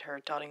surrounded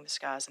her, dotting the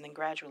skies, and then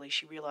gradually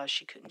she realized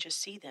she couldn't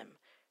just see them.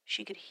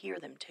 She could hear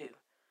them, too.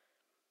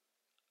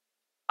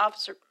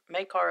 Officer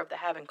Makar of the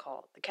Haven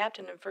call. The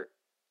captain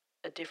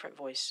a different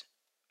voice.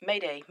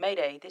 Mayday,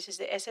 Mayday, this is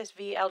the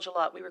SSV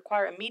Al-Jalat. We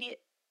require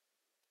immediate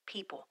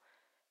people.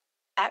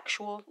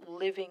 Actual,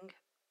 living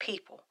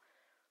people.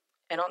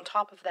 And on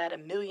top of that, a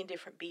million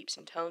different beeps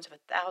and tones of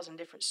 1,000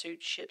 different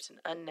suits, ships, and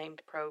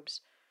unnamed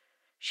probes.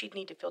 She'd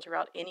need to filter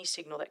out any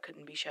signal that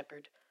couldn't be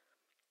Shepard.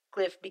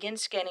 Glyph, begin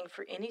scanning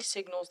for any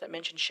signals that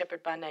mention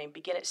Shepard by name.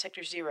 Begin at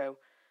Sector 0.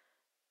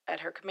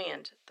 At her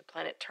command, the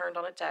planet turned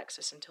on its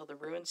axis until the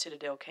ruined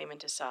citadel came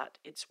into sight,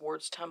 its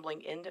wards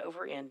tumbling end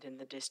over end in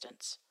the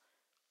distance.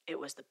 It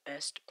was the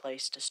best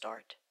place to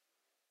start.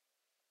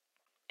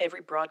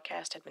 Every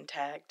broadcast had been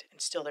tagged,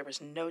 and still there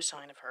was no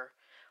sign of her.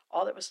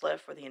 All that was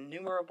left were the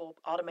innumerable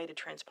automated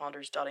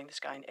transponders dotting the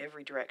sky in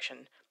every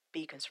direction,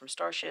 beacons from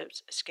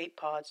starships, escape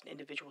pods, and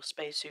individual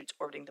spacesuits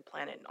orbiting the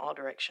planet in all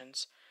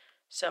directions.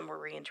 Some were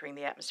re-entering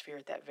the atmosphere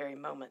at that very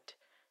moment.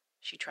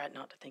 She tried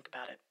not to think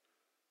about it.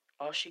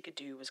 All she could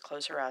do was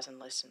close her eyes and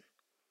listen.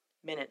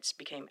 Minutes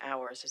became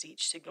hours as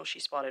each signal she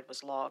spotted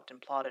was logged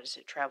and plotted as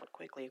it traveled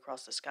quickly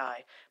across the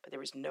sky, but there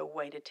was no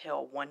way to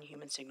tell one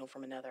human signal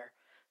from another.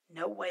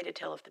 No way to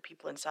tell if the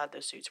people inside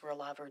those suits were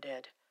alive or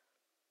dead.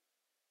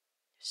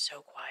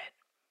 So quiet.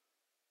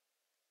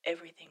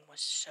 Everything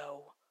was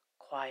so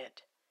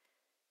quiet.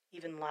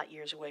 Even light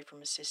years away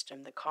from a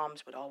system, the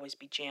comms would always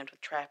be jammed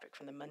with traffic,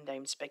 from the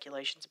mundane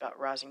speculations about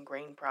rising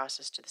grain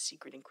prices to the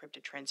secret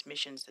encrypted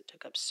transmissions that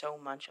took up so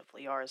much of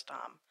Liara's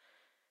time.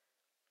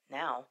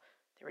 Now,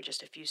 there were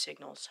just a few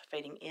signals,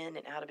 fading in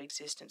and out of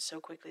existence so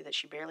quickly that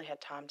she barely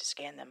had time to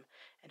scan them,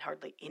 and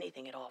hardly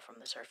anything at all from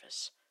the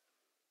surface.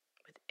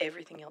 With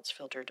everything else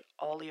filtered,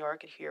 all Liara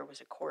could hear was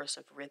a chorus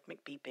of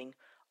rhythmic beeping,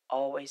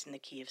 always in the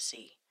key of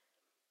C.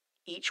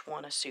 Each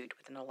one a suit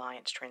with an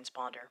Alliance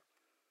transponder.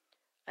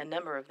 A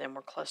number of them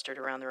were clustered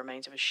around the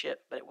remains of a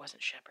ship, but it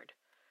wasn't Shepard.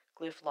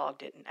 Glyph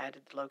logged it and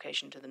added the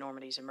location to the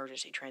Normandy's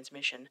emergency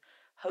transmission.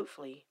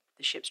 Hopefully,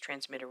 the ship's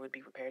transmitter would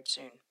be repaired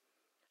soon.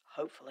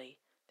 Hopefully,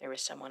 there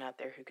was someone out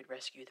there who could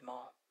rescue them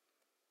all.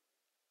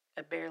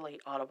 A barely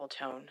audible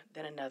tone,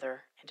 then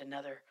another and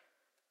another.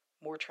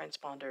 More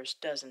transponders,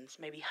 dozens,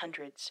 maybe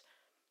hundreds.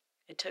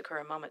 It took her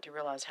a moment to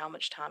realize how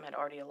much time had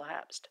already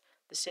elapsed.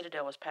 The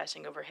Citadel was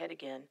passing overhead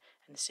again,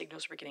 and the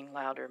signals were getting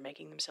louder,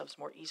 making themselves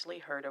more easily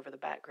heard over the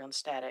background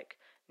static,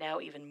 now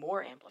even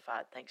more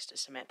amplified thanks to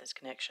Samantha's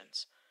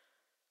connections.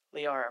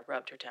 Liara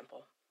rubbed her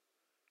temple.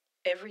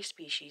 Every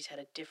species had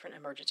a different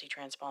emergency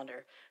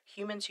transponder.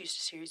 Humans used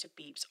a series of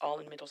beeps, all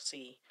in middle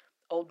C,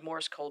 old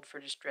Morse code for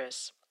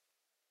distress.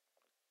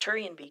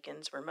 Turian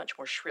beacons were much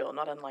more shrill,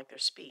 not unlike their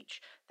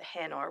speech. The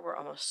Hanar were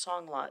almost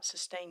song-like,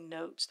 sustained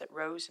notes that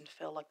rose and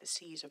fell like the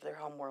seas of their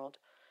homeworld.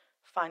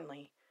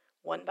 Finally,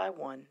 one by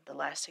one, the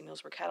last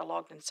signals were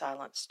catalogued and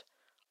silenced.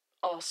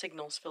 All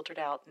signals filtered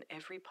out, and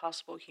every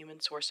possible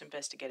human source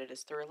investigated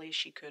as thoroughly as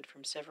she could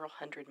from several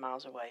hundred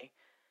miles away.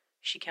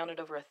 She counted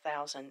over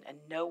 1,000, and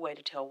no way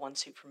to tell one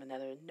suit from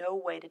another, no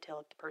way to tell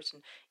if the person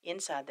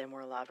inside them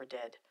were alive or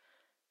dead.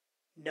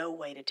 No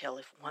way to tell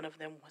if one of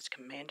them was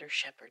Commander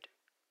Shepard.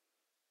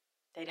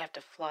 They'd have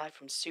to fly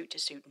from suit to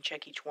suit and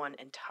check each one,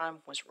 and time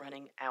was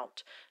running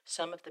out.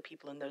 Some of the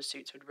people in those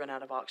suits would run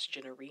out of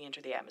oxygen or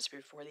re-enter the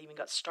atmosphere before they even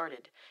got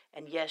started.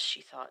 And yes,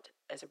 she thought,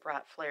 as a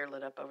bright flare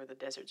lit up over the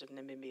deserts of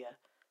Namibia,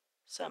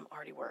 some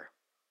already were.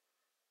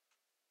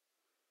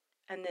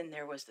 And then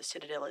there was the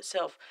Citadel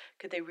itself.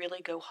 Could they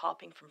really go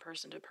hopping from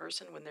person to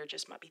person when there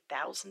just might be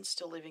thousands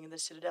still living in the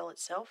Citadel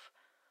itself?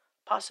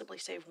 Possibly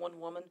save one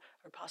woman,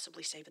 or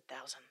possibly save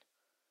 1,000.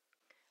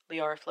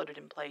 Liara floated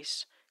in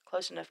place,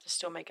 close enough to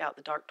still make out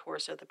the dark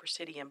torus of the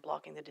Presidium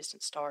blocking the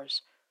distant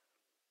stars.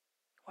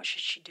 What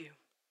should she do?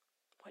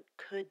 What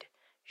could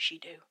she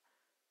do?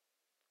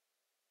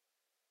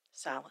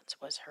 Silence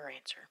was her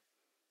answer.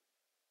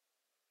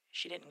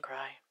 She didn't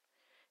cry.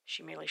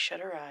 She merely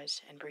shut her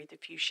eyes and breathed a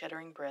few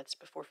shuddering breaths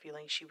before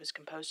feeling she was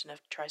composed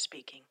enough to try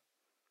speaking.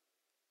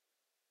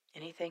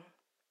 "Anything?"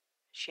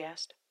 she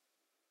asked.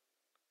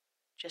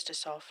 Just a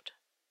soft,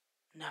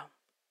 "No,"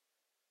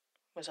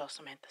 was all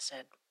Samantha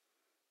said.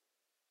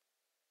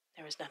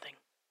 There was nothing.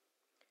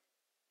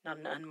 Not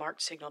an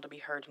unmarked signal to be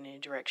heard in any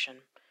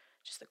direction,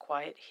 just the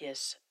quiet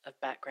hiss of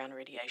background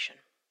radiation.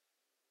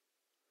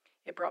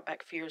 It brought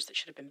back fears that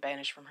should have been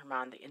banished from her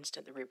mind the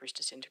instant the Reapers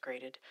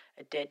disintegrated,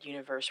 a dead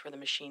universe where the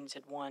machines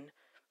had won,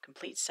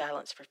 complete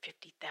silence for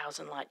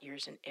 50,000 light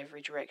years in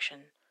every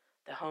direction,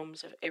 the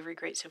homes of every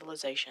great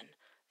civilization,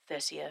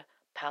 Thessia,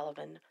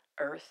 Palaven,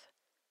 Earth,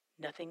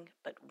 nothing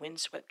but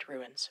windswept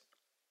ruins.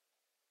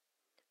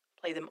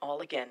 "Play them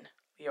all again,"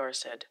 Liara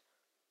said.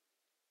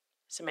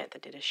 Samantha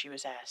did as she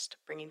was asked,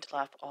 bringing to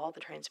life all the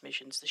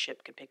transmissions the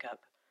ship could pick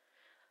up.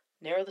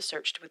 "Narrow the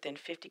search to within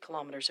 50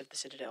 kilometers of the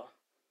Citadel."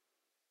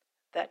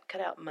 That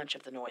cut out much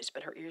of the noise,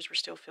 but her ears were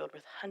still filled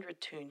with 100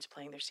 tunes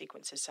playing their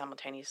sequences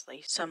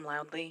simultaneously, some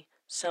loudly,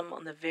 some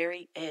on the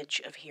very edge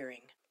of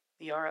hearing.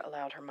 Liara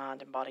allowed her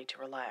mind and body to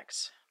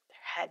relax. There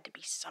had to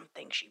be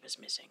something she was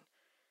missing.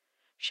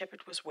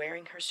 Shepard was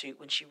wearing her suit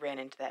when she ran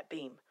into that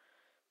beam.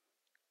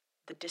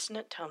 The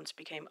dissonant tones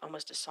became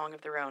almost a song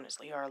of their own as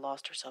Liara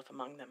lost herself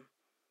among them.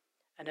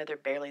 Another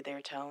barely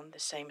there tone, the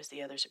same as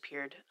the others,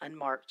 appeared,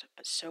 unmarked,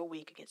 but so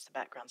weak against the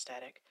background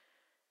static.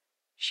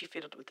 She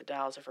fiddled with the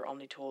dials of her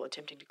Omni-tool,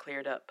 attempting to clear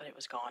it up, but it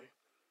was gone.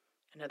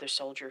 Another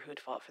soldier who had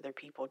fought for their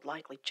people,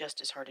 likely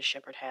just as hard as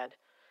Shepard had,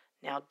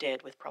 now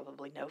dead with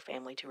probably no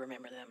family to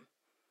remember them.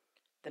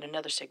 Then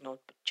another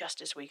signal, but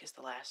just as weak as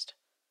the last.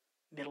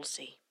 Middle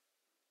C.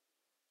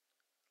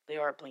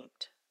 Liara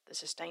blinked. The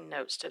sustained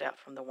note stood out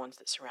from the ones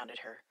that surrounded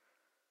her.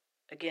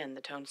 Again,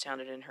 the tone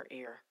sounded in her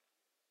ear.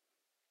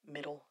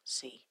 Middle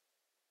C.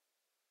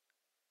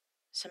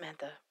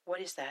 Samantha,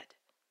 what is that?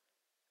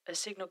 A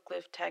signal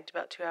glyph tagged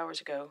about 2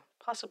 hours ago,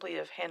 possibly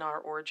of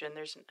Hanar origin.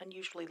 There's an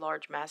unusually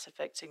large Mass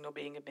Effect signal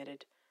being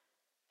emitted.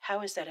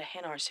 How is that a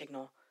Hanar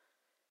signal?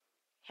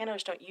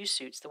 Hanars don't use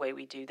suits the way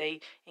we do. They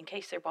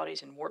encase their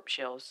bodies in warp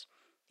shells.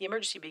 The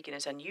emergency beacon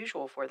is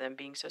unusual for them,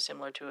 being so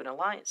similar to an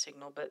Alliance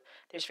signal, but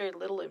there's very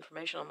little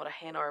information on what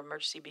a Hanar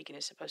emergency beacon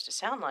is supposed to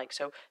sound like,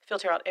 so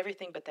filter out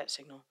everything but that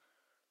signal.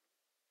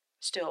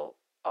 Still,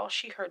 all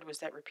she heard was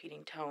that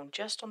repeating tone,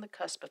 just on the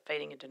cusp of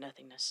fading into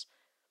nothingness.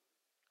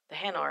 The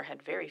Hanar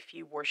had very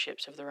few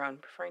warships of their own,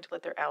 preferring to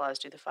let their allies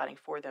do the fighting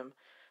for them.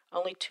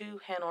 Only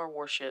 2 Hanar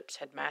warships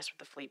had mastered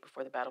the fleet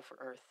before the battle for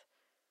Earth.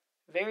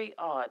 Very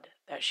odd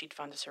that she'd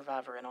find a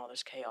survivor in all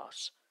this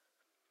chaos.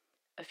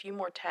 A few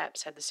more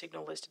taps had the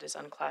signal listed as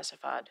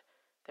unclassified.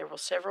 There were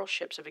several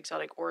ships of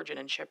exotic origin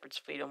in Shepard's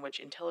fleet on which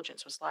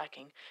intelligence was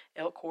lacking.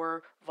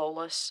 Elcor,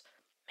 Volus.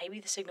 Maybe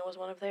the signal was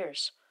one of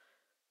theirs.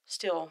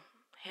 Still,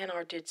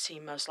 Hanar did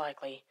seem most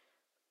likely.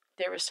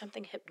 There was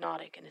something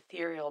hypnotic and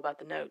ethereal about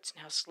the notes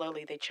and how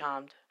slowly they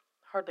chimed,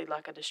 hardly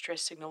like a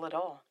distress signal at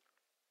all.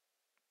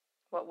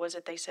 What was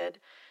it they said?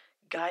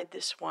 Guide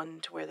this one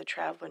to where the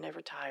traveler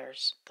never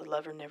tires, the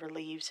lover never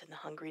leaves, and the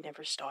hungry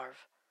never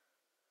starve.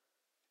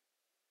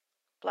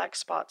 Black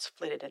spots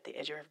flitted at the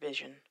edge of her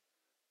vision.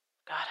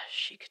 God,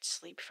 she could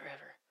sleep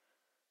forever.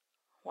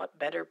 What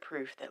better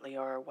proof that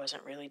Liara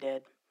wasn't really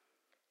dead?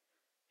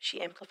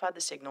 She amplified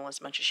the signal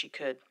as much as she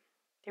could.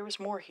 There was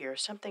more here,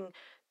 something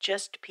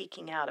just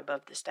peeking out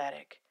above the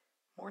static.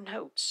 More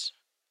notes,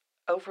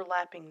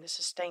 overlapping the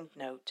sustained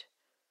note.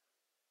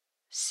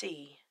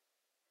 C,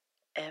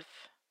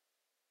 F,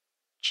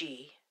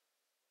 G.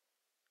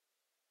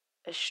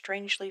 A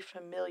strangely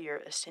familiar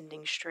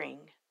ascending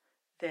string.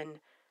 Then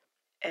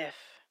F,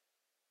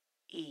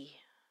 E,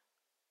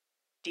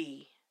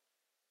 D,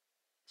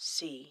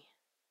 C,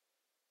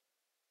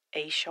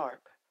 A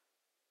sharp.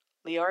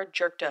 Liara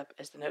jerked up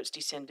as the notes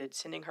descended,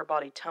 sending her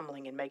body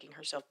tumbling and making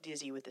herself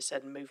dizzy with the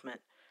sudden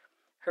movement.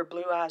 Her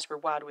blue eyes were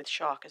wide with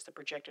shock as the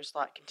projector's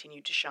light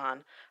continued to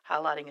shine,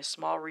 highlighting a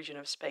small region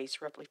of space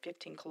roughly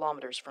 15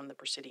 kilometers from the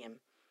Presidium.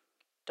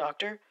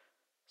 Doctor?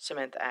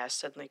 Samantha asked,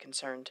 suddenly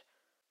concerned.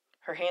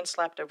 Her hand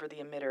slapped over the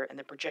emitter and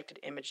the projected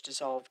image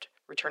dissolved,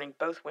 returning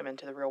both women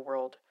to the real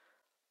world.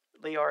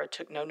 Liara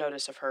took no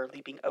notice of her,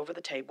 leaping over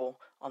the table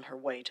on her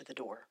way to the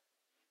door.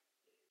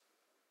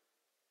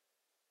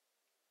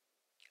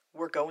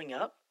 We're going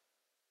up?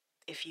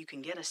 If you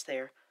can get us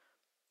there.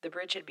 The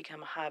bridge had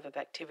become a hive of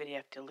activity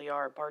after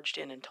Liara barged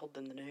in and told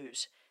them the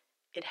news.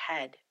 It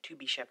had to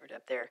be Shepard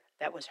up there.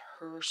 That was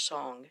her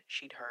song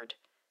she'd heard.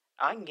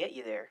 I can get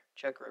you there,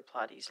 Joker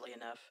replied easily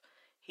enough.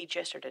 He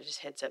gestured at his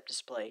heads-up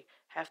display.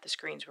 Half the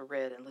screens were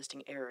red and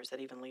listing errors that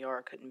even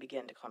Liara couldn't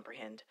begin to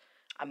comprehend.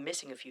 I'm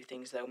missing a few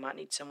things, though. Might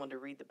need someone to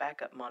read the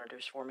backup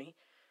monitors for me.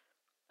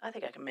 I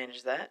think I can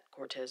manage that,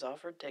 Cortez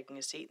offered, taking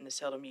a seat in the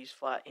seldom-used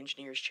flight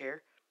engineer's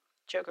chair.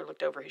 Joker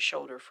looked over his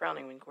shoulder,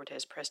 frowning when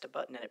Cortez pressed a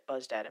button and it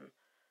buzzed at him.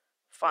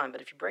 Fine,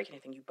 but if you break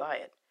anything, you buy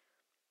it.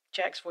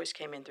 Jack's voice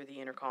came in through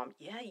the intercom.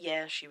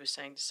 Yeah, she was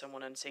saying to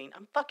someone unseen.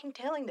 I'm fucking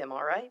telling them,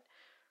 all right?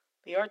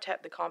 Liara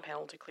tapped the comm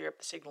panel to clear up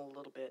the signal a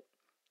little bit.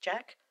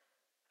 Jack?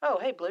 Oh,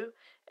 hey, Blue.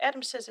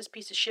 Adams says this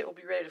piece of shit will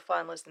be ready to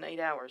fly in less than 8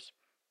 hours.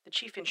 The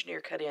chief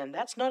engineer cut in.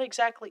 That's not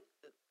exactly...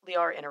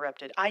 Liara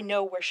interrupted. I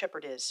know where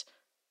Shepard is.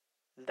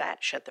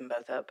 That shut them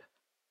both up.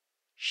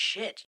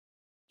 Shit.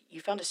 You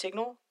found a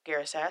signal?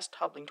 Garrus asked,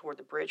 hobbling toward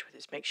the bridge with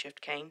his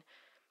makeshift cane.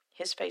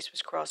 His face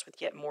was crossed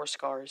with yet more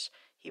scars.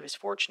 He was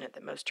fortunate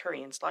that most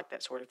Turians like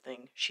that sort of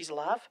thing. She's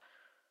alive?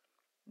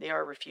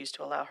 Liara refused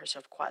to allow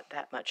herself quite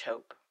that much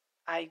hope.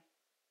 I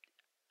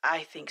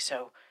think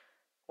so.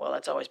 Well,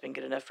 that's always been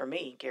good enough for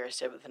me, Garrus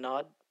said with a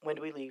nod. When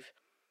do we leave?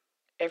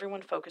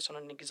 Everyone focused on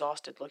an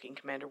exhausted-looking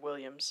Commander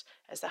Williams.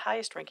 As the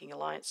highest-ranking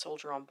Alliance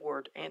soldier on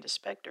board and a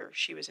Spectre,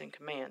 she was in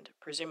command,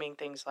 presuming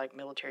things like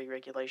military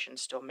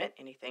regulations still meant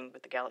anything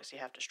with the galaxy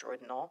half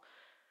destroyed and all.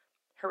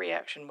 Her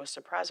reaction was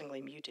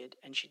surprisingly muted,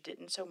 and she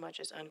didn't so much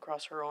as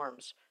uncross her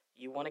arms.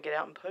 You want to get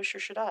out and push, or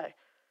should I?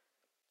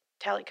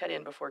 Tally cut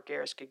in before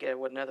Garrus could get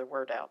another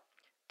word out.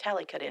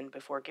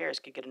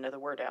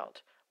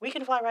 We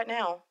can fly right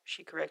now,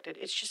 she corrected.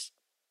 It's just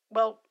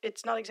Well,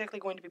 it's not exactly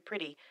going to be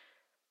pretty.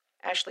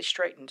 Ashley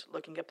straightened,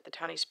 looking up at the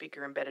tiny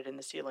speaker embedded in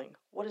the ceiling.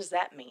 What does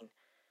that mean?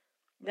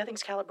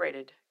 Nothing's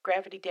calibrated.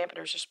 Gravity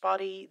dampeners are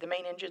spotty. The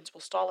main engines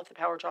will stall if the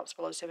power drops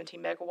below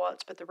 17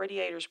 megawatts, but the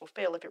radiators will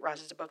fail if it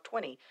rises above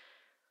 20.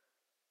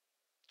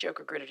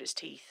 Joker gritted his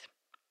teeth.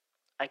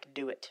 I could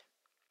do it.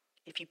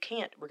 If you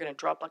can't, we're going to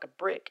drop like a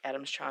brick,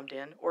 Adams chimed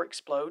in, or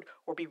explode,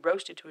 or be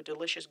roasted to a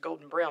delicious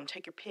golden brown.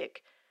 Take your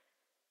pick.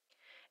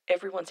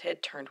 Everyone's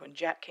head turned when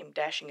Jack came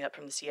dashing up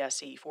from the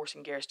CIC,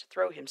 forcing Garrus to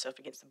throw himself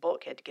against the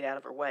bulkhead to get out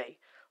of her way.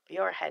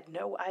 Liara had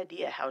no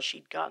idea how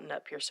she'd gotten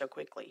up here so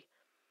quickly.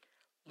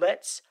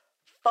 Let's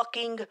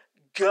fucking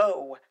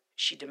go,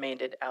 she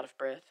demanded, out of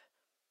breath.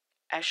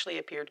 Ashley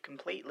appeared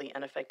completely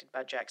unaffected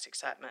by Jack's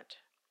excitement.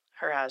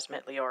 Her eyes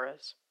met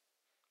Liara's.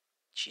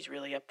 She's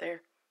really up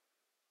there?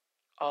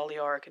 All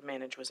Liara could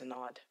manage was a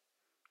nod.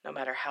 No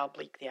matter how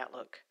bleak the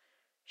outlook,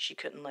 she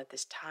couldn't let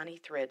this tiny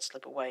thread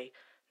slip away,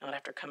 not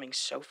after coming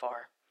so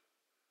far.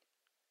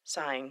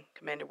 Sighing,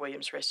 Commander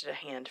Williams rested a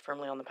hand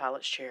firmly on the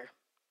pilot's chair.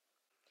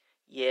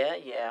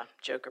 Yeah,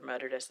 Joker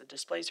muttered as the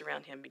displays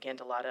around him began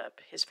to light up,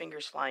 his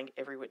fingers flying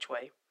every which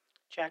way.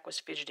 Jack was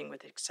fidgeting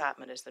with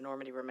excitement as the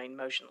Normandy remained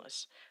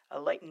motionless. A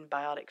latent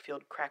biotic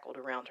field crackled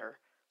around her.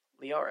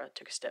 Liara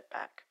took a step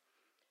back.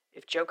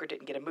 If Joker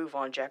didn't get a move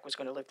on, Jack was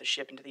going to lift the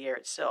ship into the air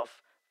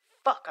itself.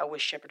 Fuck, I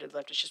wish Shepard had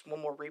left us just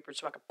one more Reaper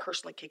so I could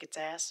personally kick its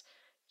ass.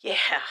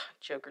 Yeah,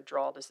 Joker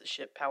drawled as the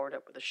ship powered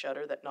up with a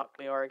shudder that knocked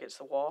Liara against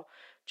the wall.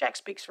 Jack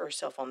speaks for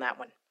herself on that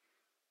one.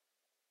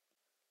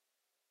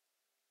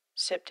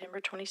 September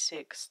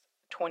 26th,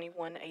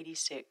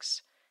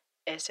 2186.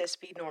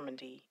 SSV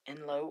Normandy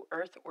in low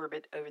Earth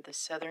orbit over the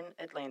southern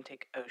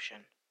Atlantic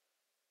Ocean.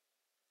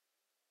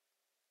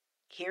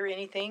 Hear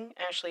anything?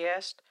 Ashley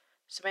asked.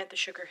 Samantha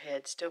shook her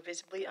head, still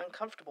visibly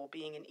uncomfortable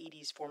being in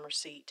Edie's former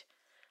seat.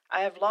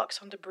 I have locks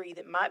on debris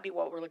that might be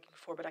what we're looking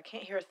for, but I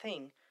can't hear a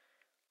thing.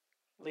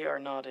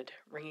 Liara nodded,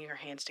 wringing her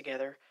hands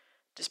together.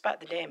 Despite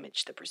the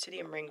damage, the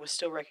Presidium ring was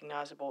still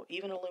recognizable,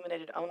 even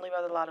illuminated only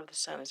by the light of the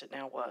sun as it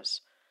now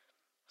was.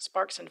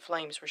 Sparks and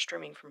flames were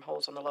streaming from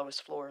holes on the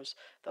lowest floors.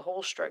 The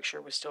whole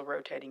structure was still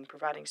rotating,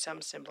 providing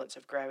some semblance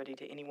of gravity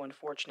to anyone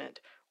fortunate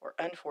or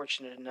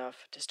unfortunate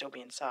enough to still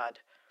be inside.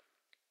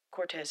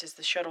 Cortez, is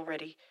the shuttle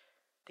ready?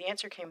 The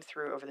answer came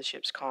through over the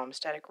ship's comm,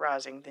 static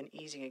rising, then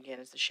easing again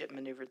as the ship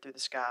maneuvered through the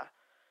sky.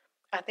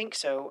 I think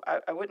so.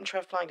 I wouldn't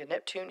try flying to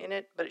Neptune in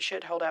it, but it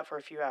should hold out for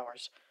a few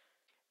hours.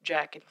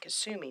 Jack and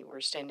Kasumi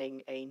were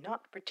standing a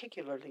not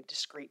particularly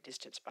discreet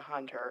distance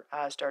behind her,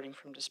 eyes darting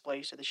from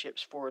displays to the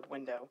ship's forward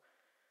window.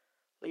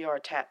 Liara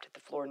tapped at the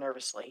floor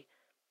nervously.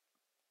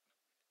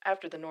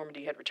 After the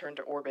Normandy had returned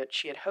to orbit,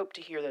 she had hoped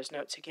to hear those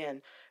notes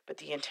again, but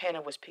the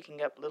antenna was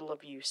picking up little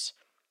of use.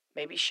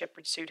 Maybe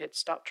Shepard's suit had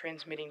stopped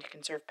transmitting to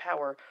conserve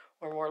power,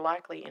 or more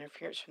likely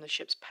interference from the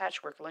ship's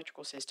patchwork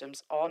electrical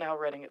systems, all now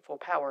running at full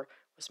power,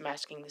 was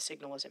masking the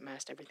signal as it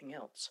masked everything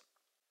else.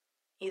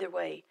 Either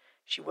way,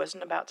 she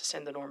wasn't about to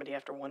send the Normandy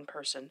after one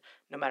person,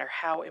 no matter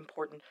how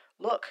important.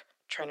 Look,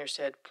 Traynor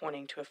said,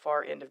 pointing to a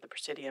far end of the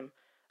Presidium.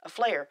 A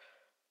flare!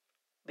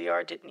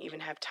 Liara didn't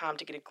even have time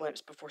to get a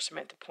glimpse before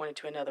Samantha pointed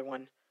to another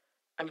one.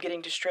 I'm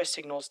getting distress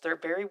signals. They're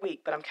very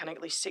weak, but I'm counting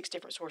at least 6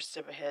 different sources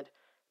up ahead.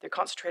 They're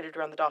concentrated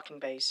around the docking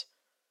bays.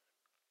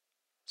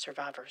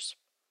 Survivors.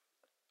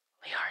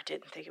 Liara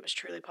didn't think it was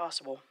truly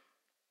possible.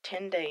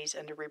 10 days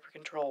under Reaper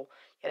control,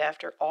 yet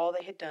after all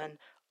they had done,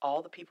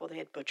 all the people they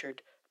had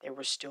butchered, there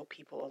were still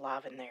people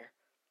alive in there.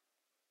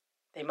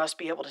 They must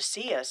be able to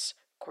see us,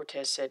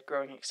 Cortez said,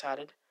 growing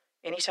excited.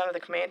 Any sign of the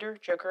commander?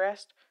 Joker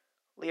asked.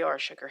 Liara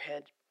shook her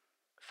head.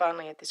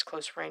 Finally, at this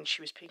close range,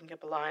 she was picking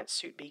up Alliance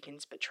suit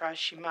beacons, but try as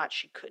she might,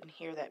 she couldn't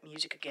hear that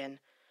music again.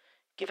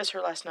 Give us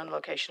her last known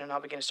location, and I'll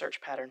begin a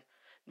search pattern.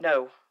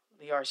 No,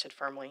 Liara said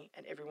firmly,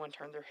 and everyone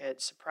turned their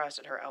heads, surprised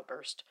at her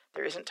outburst.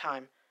 There isn't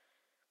time.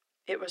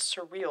 It was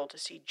surreal to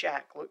see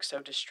Jack look so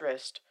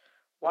distressed.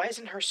 Why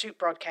isn't her suit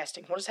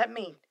broadcasting? What does that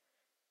mean?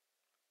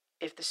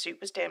 If the suit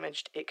was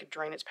damaged, it could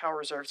drain its power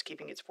reserves,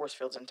 keeping its force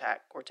fields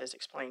intact, Cortez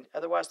explained.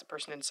 Otherwise, the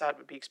person inside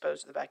would be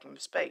exposed to the vacuum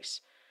of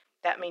space.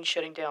 That means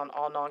shutting down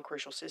all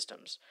non-crucial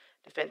systems.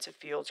 Defensive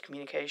fields,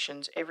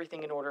 communications,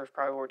 everything in order of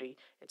priority.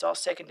 It's all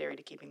secondary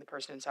to keeping the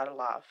person inside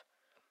alive.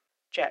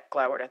 Jack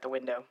glowered at the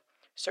window.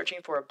 Searching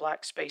for a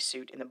black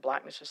spacesuit in the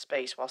blackness of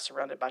space while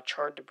surrounded by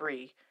charred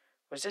debris.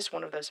 Was this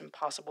one of those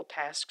impossible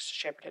tasks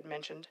Shepard had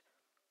mentioned?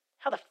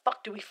 How the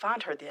fuck do we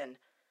find her, then?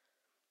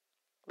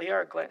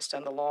 Liara glanced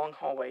down the long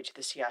hallway to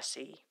the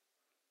CIC.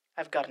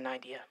 I've got an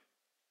idea.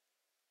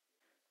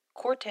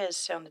 Cortez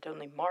sounded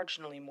only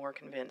marginally more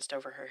convinced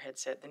over her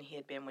headset than he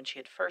had been when she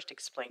had first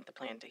explained the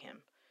plan to him.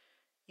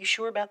 You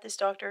sure about this,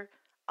 Doctor?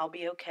 I'll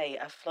be okay.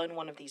 I've flown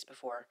one of these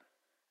before.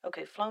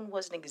 Okay, flown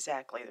wasn't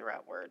exactly the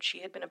right word.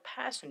 She had been a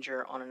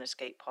passenger on an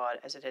escape pod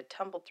as it had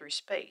tumbled through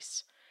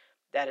space.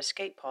 That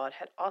escape pod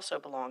had also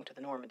belonged to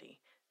the Normandy,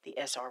 the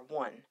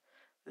SR-1.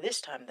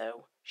 This time,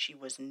 though, she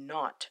was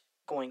not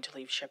going to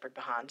leave Shepard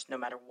behind, no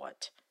matter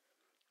what.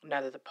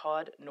 Neither the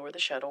pod nor the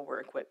shuttle were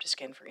equipped to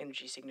scan for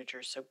energy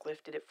signatures, so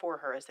Glyph did it for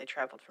her as they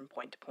traveled from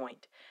point to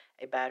point.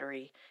 A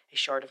battery, a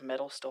shard of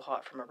metal still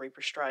hot from a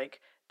Reaper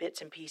strike,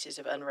 bits and pieces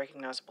of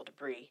unrecognizable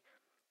debris.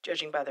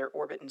 Judging by their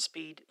orbit and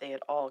speed, they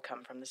had all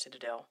come from the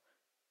Citadel.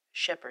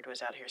 Shepard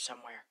was out here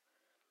somewhere.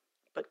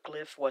 But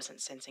Glyph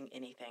wasn't sensing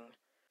anything.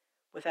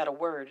 Without a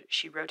word,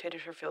 she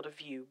rotated her field of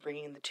view,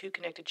 bringing the two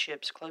connected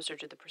ships closer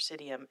to the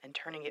Presidium and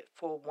turning it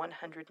full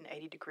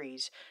 180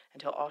 degrees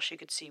until all she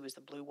could see was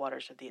the blue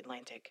waters of the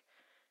Atlantic.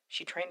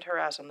 She trained her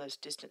eyes on those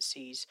distant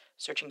seas,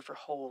 searching for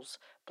holes,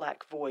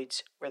 black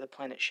voids, where the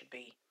planet should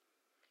be.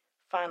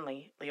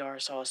 Finally, Liara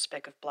saw a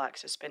speck of black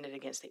suspended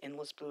against the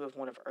endless blue of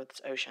one of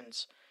Earth's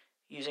oceans.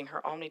 Using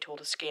her Omni-tool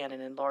to scan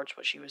and enlarge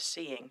what she was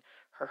seeing,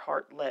 her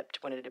heart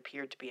leapt when it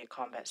appeared to be a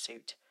combat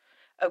suit.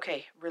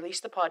 "Okay, release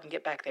the pod and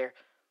get back there."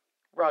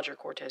 "Roger,"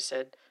 Cortez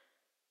said.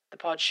 The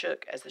pod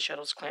shook as the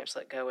shuttle's clamps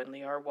let go, and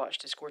Liara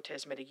watched as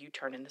Cortez made a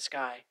U-turn in the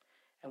sky.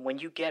 "And when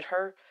you get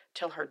her,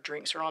 tell her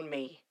drinks are on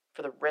me,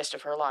 for the rest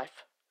of her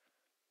life."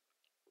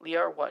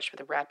 Liara watched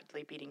with a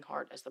rapidly beating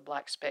heart as the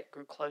black speck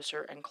grew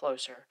closer and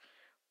closer.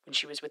 When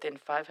she was within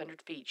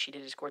 500 feet, she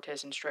did as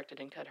Cortez instructed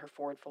and cut her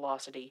forward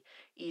velocity,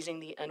 easing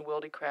the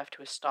unwieldy craft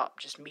to a stop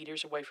just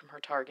meters away from her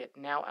target,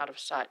 now out of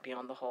sight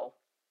beyond the hull.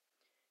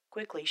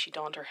 Quickly, she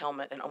donned her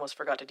helmet and almost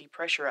forgot to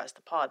depressurize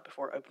the pod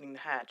before opening the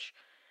hatch.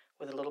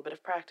 With a little bit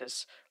of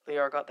practice,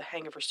 Liara got the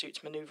hang of her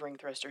suit's maneuvering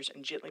thrusters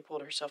and gently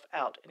pulled herself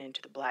out and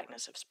into the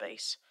blackness of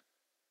space.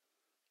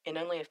 In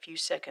only a few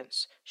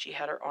seconds, she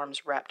had her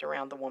arms wrapped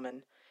around the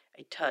woman.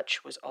 A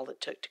touch was all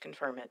it took to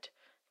confirm it.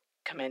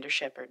 Commander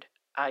Shepard,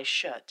 eyes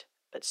shut,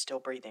 but still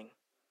breathing.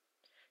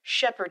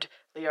 "Shepard!"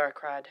 Liara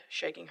cried,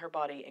 shaking her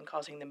body and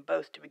causing them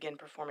both to begin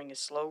performing a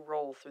slow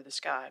roll through the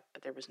sky,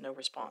 but there was no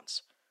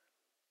response.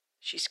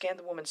 She scanned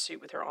the woman's suit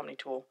with her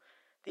Omni-tool.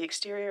 The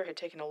exterior had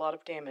taken a lot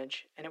of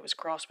damage, and it was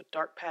crossed with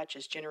dark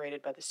patches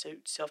generated by the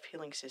suit's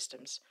self-healing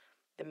systems.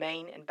 The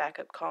main and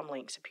backup comm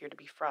links appeared to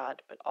be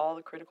fried, but all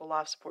the critical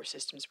life support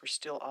systems were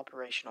still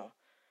operational.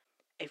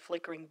 A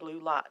flickering blue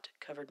light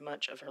covered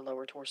much of her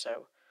lower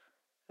torso.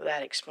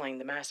 That explained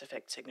the Mass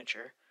Effect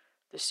signature.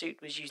 The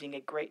suit was using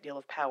a great deal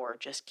of power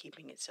just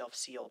keeping itself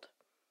sealed.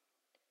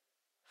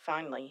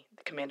 Finally,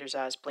 the commander's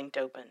eyes blinked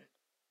open,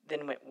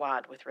 then went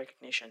wide with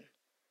recognition.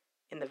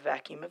 In the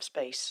vacuum of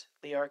space,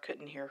 Liara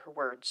couldn't hear her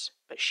words,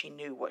 but she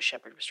knew what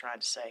Shepard was trying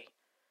to say.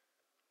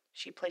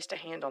 She placed a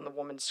hand on the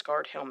woman's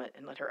scarred helmet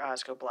and let her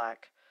eyes go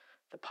black.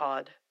 The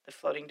pod, the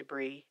floating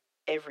debris,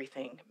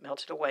 everything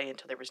melted away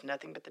until there was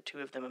nothing but the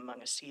two of them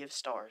among a sea of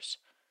stars.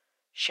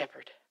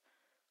 Shepard.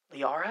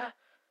 Liara?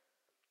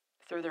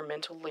 Through their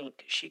mental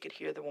link, she could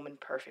hear the woman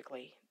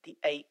perfectly. The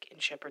ache in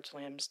Shepard's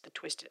limbs, the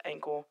twisted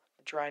ankle,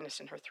 the dryness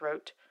in her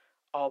throat,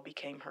 all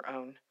became her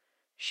own.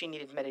 She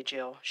needed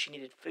Medigel, she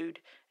needed food,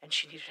 and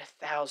she needed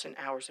 1,000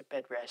 hours of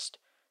bed rest.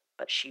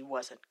 But she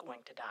wasn't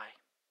going to die.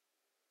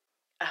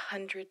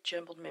 100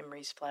 jumbled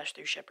memories flashed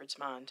through Shepard's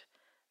mind.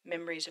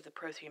 Memories of the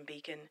Prothean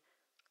beacon.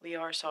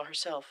 Liara saw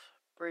herself,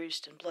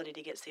 bruised and bloodied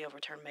against the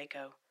overturned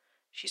Mako.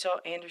 She saw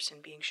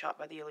Anderson being shot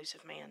by the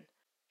elusive man.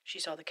 She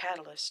saw the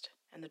catalyst,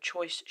 and the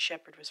choice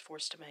Shepard was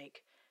forced to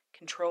make.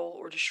 Control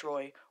or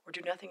destroy, or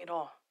do nothing at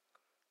all.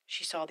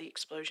 She saw the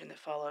explosion that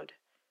followed,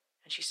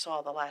 and she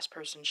saw the last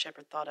person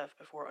Shepard thought of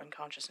before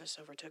unconsciousness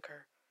overtook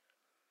her.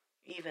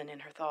 Even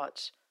in her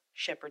thoughts,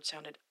 Shepard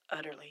sounded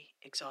utterly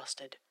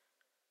exhausted.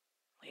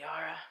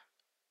 "Liara,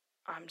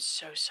 I'm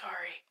so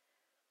sorry."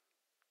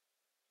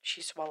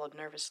 She swallowed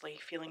nervously,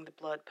 feeling the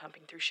blood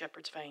pumping through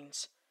Shepard's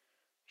veins.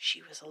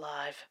 She was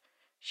alive.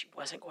 She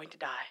wasn't going to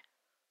die.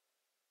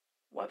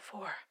 "What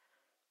for?"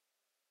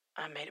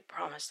 "I made a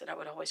promise that I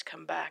would always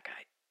come back.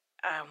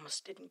 I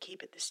almost didn't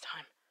keep it this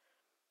time."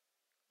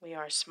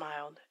 Liara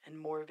smiled, and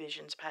more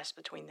visions passed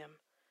between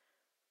them.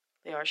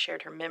 Liara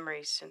shared her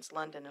memories since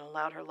London and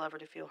allowed her lover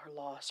to feel her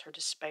loss, her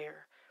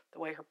despair, the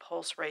way her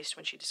pulse raced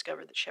when she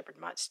discovered that Shepard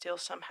might still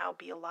somehow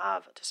be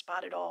alive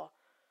despite it all.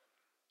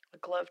 A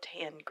gloved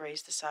hand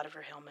grazed the side of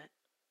her helmet.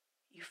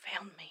 "You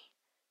found me.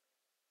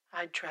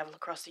 I'd travel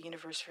across the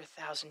universe for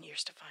 1,000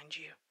 years to find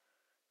you."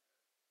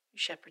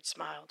 Shepard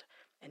smiled.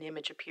 An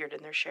image appeared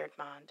in their shared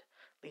mind.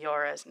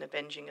 Liara as an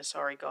avenging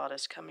Asari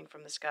goddess coming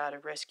from the sky to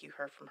rescue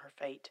her from her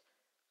fate.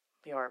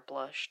 Liara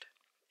blushed,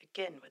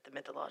 again with the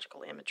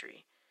mythological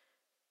imagery.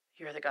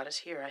 "You're the goddess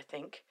here, I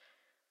think."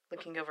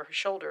 Looking over her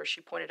shoulder,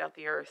 she pointed out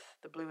the earth,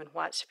 the blue and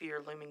white sphere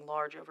looming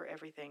large over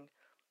everything.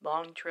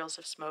 Long trails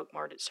of smoke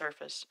marred its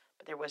surface,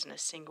 but there wasn't a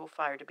single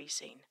fire to be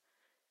seen.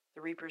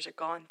 "The Reapers are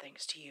gone,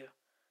 thanks to you."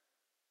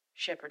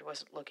 Shepard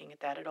wasn't looking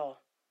at that at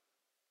all.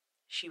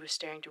 She was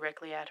staring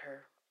directly at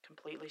her,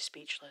 completely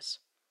speechless.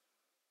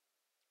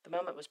 The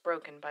moment was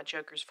broken by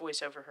Joker's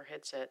voice over her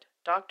headset.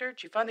 "Doctor,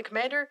 did you find the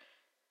commander?"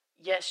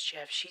 "Yes,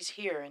 Jeff, she's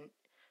here, and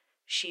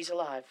she's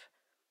alive."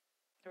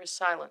 There was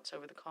silence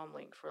over the comm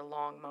link for a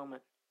long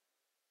moment.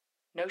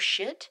 "No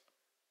shit?"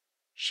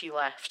 She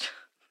laughed.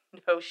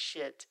 "No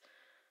shit."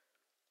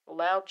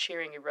 Loud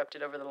cheering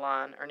erupted over the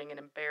line, earning an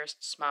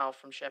embarrassed smile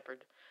from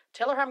Shepard.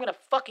 "Tell her I'm gonna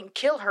fucking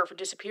kill her for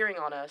disappearing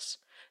on us."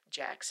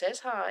 Jack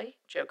says hi,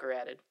 Joker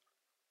added.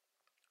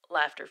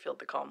 Laughter filled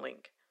the comm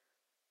link.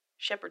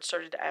 Shepard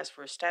started to ask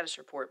for a status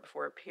report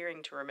before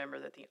appearing to remember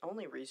that the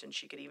only reason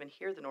she could even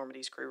hear the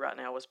Normandy's crew right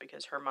now was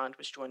because her mind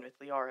was joined with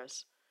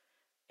Liara's.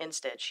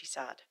 Instead, she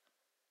sighed.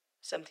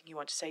 Something you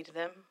want to say to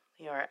them?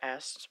 Liara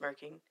asked,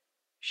 smirking.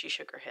 She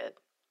shook her head.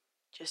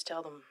 Just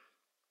tell them,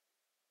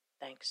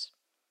 thanks.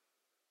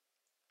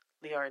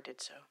 Liara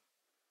did so.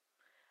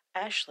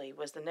 Ashley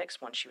was the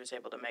next one she was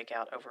able to make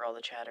out over all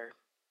the chatter.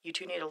 You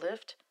two need a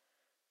lift?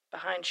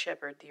 Behind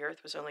Shepard, the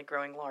Earth was only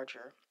growing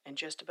larger, and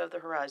just above the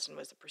horizon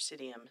was the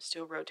Presidium,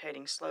 still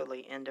rotating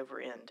slowly end over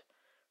end.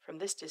 From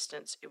this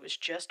distance, it was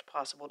just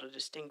possible to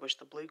distinguish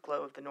the blue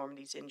glow of the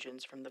Normandy's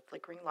engines from the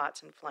flickering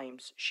lights and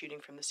flames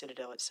shooting from the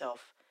Citadel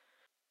itself.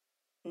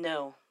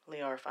 No,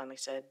 Liara finally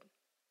said.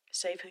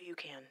 Save who you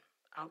can.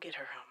 I'll get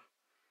her home.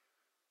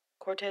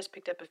 Cortez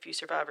picked up a few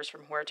survivors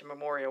from Huerta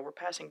Memorial. We're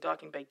passing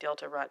Docking Bay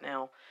Delta right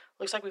now.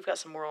 Looks like we've got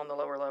some more on the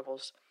lower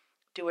levels.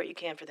 Do what you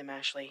can for them,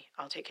 Ashley.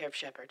 I'll take care of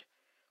Shepard.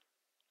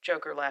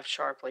 Joker laughed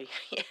sharply.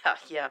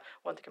 Yeah,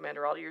 want the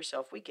commander all to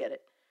yourself. We get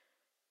it.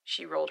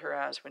 She rolled her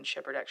eyes when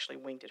Shepard actually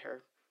winked at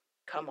her.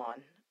 Come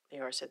on,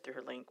 Liara said through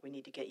her link. We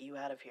need to get you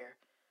out of here.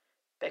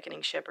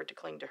 Beckoning Shepard to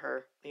cling to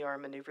her, Liara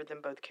maneuvered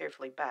them both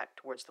carefully back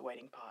towards the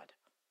waiting pod.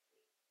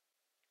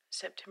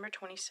 September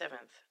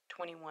 27th,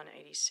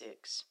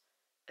 2186.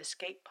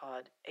 Escape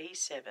pod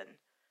A7,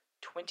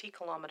 20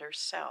 kilometers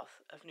south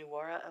of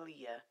Nuwara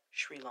Eliya,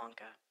 Sri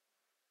Lanka.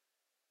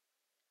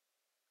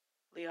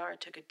 Liara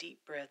took a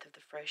deep breath of the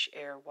fresh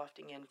air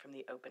wafting in from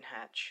the open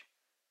hatch.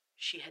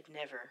 She had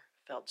never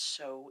felt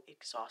so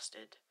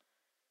exhausted.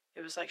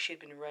 It was like she had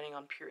been running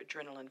on pure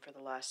adrenaline for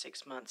the last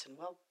 6 months, and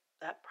well,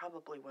 that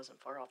probably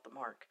wasn't far off the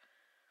mark.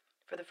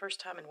 For the first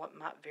time in what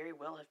might very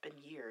well have been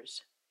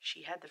years,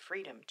 she had the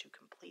freedom to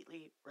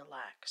completely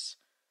relax,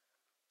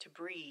 to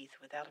breathe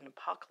without an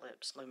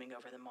apocalypse looming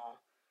over them all.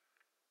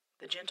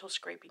 The gentle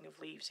scraping of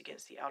leaves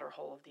against the outer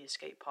hull of the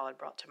escape pod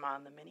brought to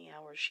mind the many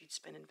hours she'd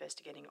spent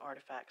investigating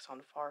artifacts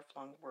on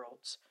far-flung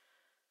worlds.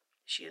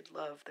 She had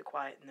loved the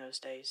quiet in those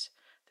days,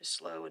 the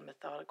slow and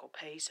methodical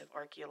pace of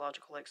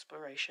archaeological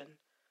exploration,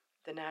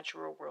 the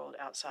natural world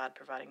outside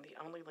providing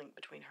the only link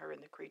between her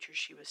and the creatures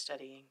she was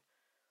studying.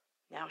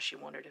 Now she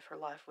wondered if her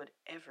life would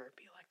ever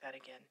be like that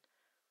again.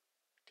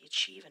 Did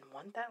she even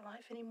want that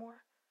life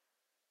anymore?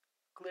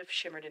 Glyph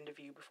shimmered into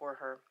view before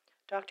her.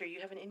 Doctor,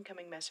 you have an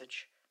incoming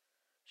message.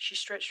 She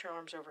stretched her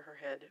arms over her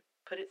head.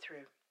 Put it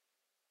through.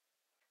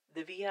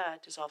 The VI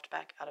dissolved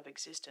back out of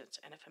existence,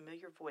 and a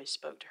familiar voice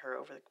spoke to her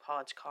over the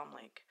pod's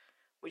comlink.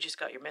 We just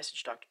got your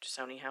message, Dr.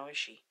 Tassoni. How is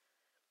she?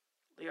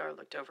 Liara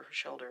looked over her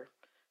shoulder.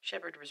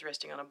 Shepard was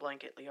resting on a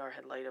blanket Liara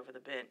had laid over the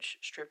bench,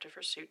 stripped of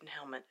her suit and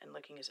helmet, and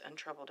looking as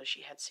untroubled as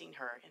she had seen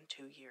her in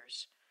 2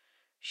 years.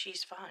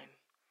 She's fine.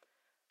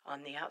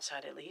 On the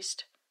outside, at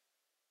least.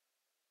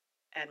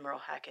 Admiral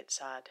Hackett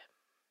sighed.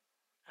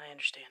 I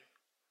understand.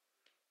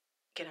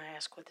 Can I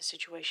ask what the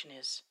situation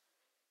is?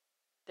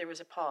 There was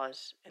a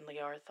pause, and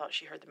Liara thought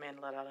she heard the man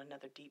let out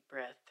another deep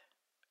breath.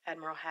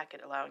 Admiral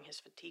Hackett allowing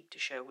his fatigue to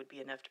show would be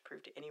enough to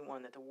prove to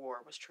anyone that the war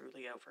was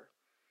truly over.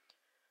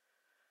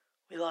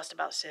 We lost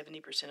about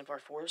 70% of our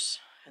force,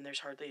 and there's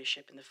hardly a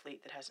ship in the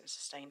fleet that hasn't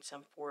sustained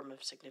some form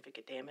of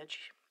significant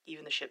damage,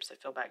 even the ships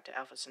that fell back to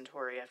Alpha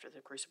Centauri after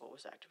the Crucible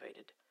was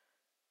activated.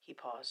 He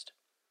paused.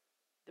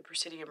 The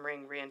Presidium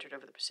ring re-entered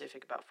over the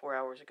Pacific about 4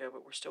 hours ago,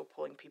 but we're still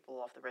pulling people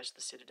off the rest of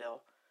the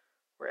Citadel.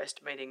 We're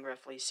estimating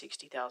roughly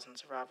 60,000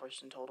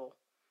 survivors in total.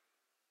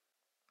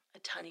 A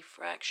tiny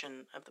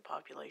fraction of the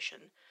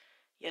population,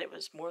 yet it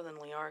was more than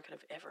Liara could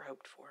have ever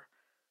hoped for.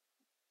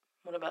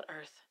 What about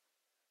Earth?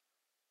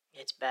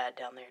 It's bad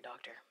down there,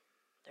 Doctor.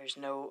 There's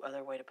no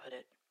other way to put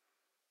it.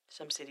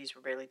 Some cities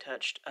were barely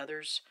touched.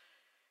 Others,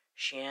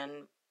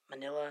 Xi'an,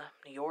 Manila,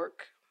 New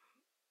York,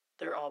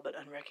 they're all but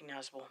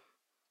unrecognizable.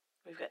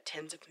 We've got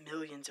tens of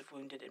millions of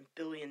wounded and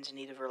billions in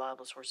need of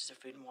reliable sources of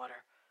food and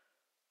water.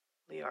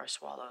 Liara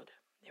swallowed.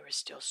 There was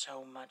still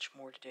so much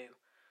more to do.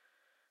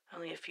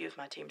 Only a few of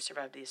my team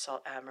survived the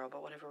assault, Admiral,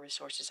 but whatever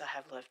resources I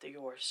have left, they're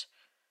yours.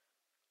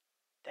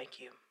 Thank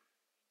you.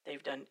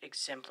 They've done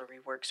exemplary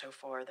work so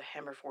far. The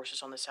Hammer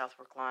forces on the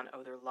Southwark Line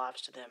owe their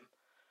lives to them.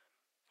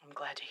 I'm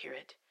glad to hear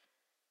it.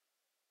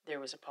 There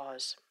was a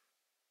pause.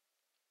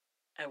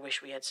 I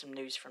wish we had some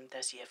news from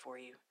Thessia for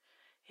you.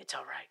 It's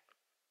all right.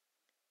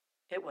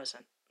 It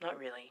wasn't. Not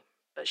really.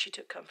 But she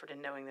took comfort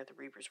in knowing that the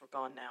Reapers were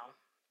gone now.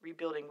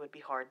 Rebuilding would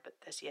be hard, but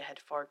Thessia had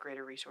far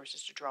greater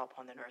resources to draw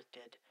upon than Earth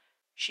did.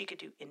 She could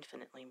do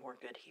infinitely more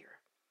good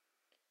here.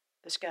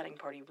 The scouting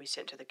party we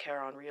sent to the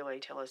Charon relay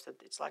tell us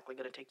that it's likely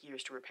going to take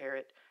years to repair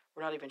it.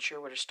 We're not even sure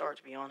where to start,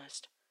 to be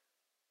honest.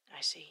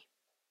 I see.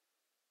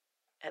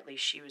 At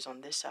least she was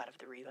on this side of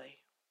the relay,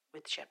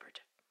 with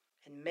Shepard.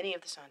 And many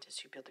of the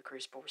scientists who built the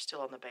Crucible were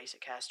still on the base at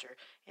Castor.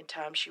 In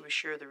time, she was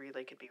sure the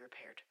relay could be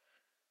repaired.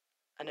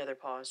 Another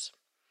pause.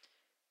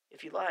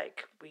 If you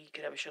like, we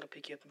could have a shuttle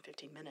pick you up in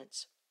 15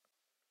 minutes.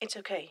 It's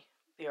okay,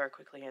 Liara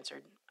quickly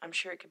answered. I'm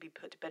sure it could be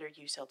put to better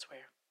use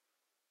elsewhere.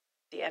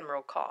 The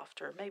Admiral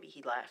coughed, or maybe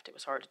he laughed. It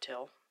was hard to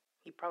tell.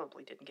 He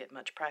probably didn't get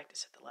much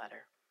practice at the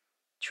latter.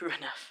 True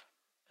enough.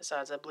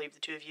 Besides, I believe the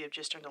two of you have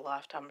just earned a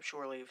lifetime of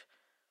shore leave.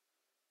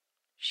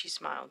 She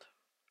smiled.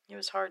 It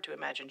was hard to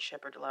imagine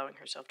Shepard allowing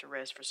herself to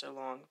rest for so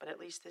long, but at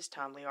least this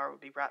time Liara would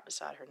be right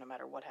beside her no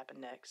matter what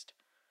happened next.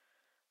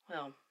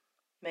 Well,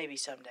 maybe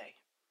someday,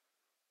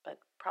 but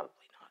probably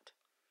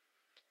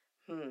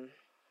not.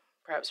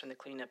 Perhaps when the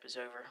cleanup is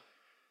over.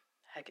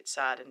 Hackett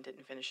sighed and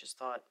didn't finish his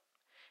thought.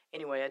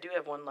 Anyway, I do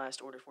have one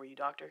last order for you,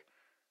 Doctor.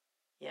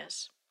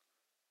 Yes?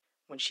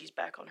 When she's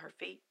back on her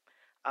feet,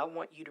 I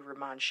want you to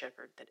remind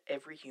Shepard that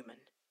every human,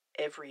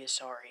 every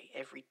Asari,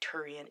 every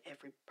Turian,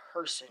 every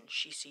person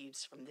she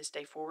sees from this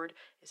day forward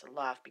is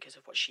alive because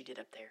of what she did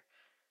up there.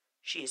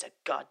 She is a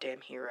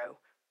goddamn hero.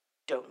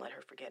 Don't let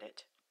her forget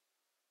it.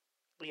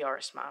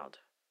 Liara smiled.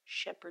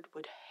 Shepard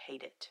would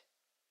hate it.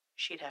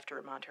 She'd have to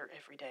remind her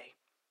every day.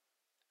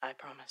 I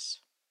promise.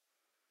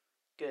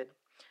 Good.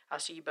 I'll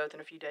see you both in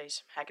a few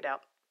days. Hack it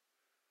out.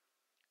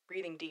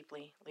 Breathing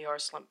deeply,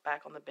 Liara slumped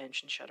back on the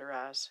bench and shut her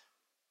eyes.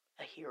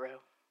 A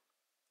hero.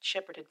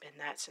 Shepard had been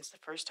that since the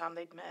first time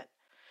they'd met.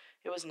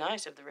 It was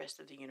nice of the rest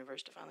of the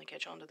universe to finally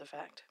catch on to the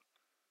fact.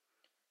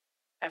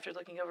 After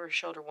looking over her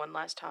shoulder one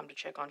last time to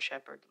check on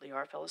Shepard,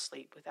 Liara fell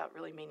asleep without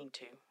really meaning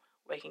to,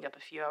 waking up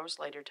a few hours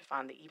later to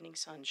find the evening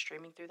sun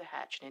streaming through the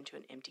hatch and into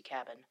an empty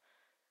cabin.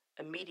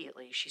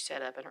 Immediately, she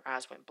sat up and her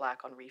eyes went black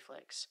on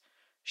reflex.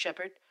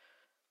 Shepard?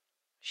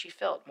 She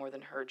felt more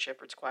than heard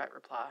Shepard's quiet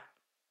reply.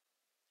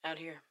 Out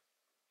here.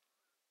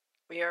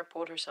 Liara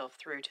pulled herself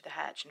through to the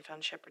hatch and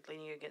found Shepard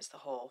leaning against the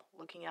hull,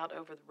 looking out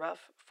over the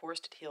rough,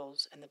 forested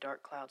hills and the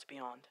dark clouds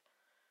beyond.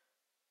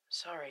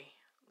 Sorry,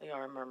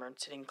 Liara murmured,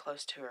 sitting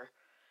close to her.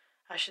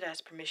 I should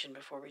ask permission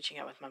before reaching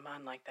out with my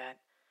mind like that.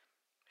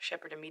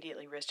 Shepard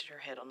immediately rested her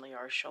head on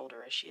Liara's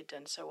shoulder, as she had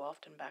done so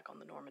often back on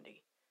the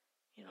Normandy.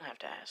 You don't have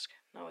to ask.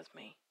 Not with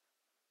me.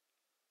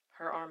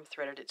 Her arm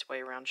threaded its way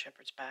around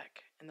Shepard's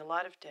back. In the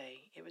light of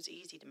day, it was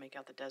easy to make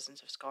out the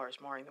dozens of scars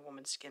marring the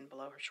woman's skin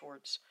below her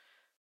shorts.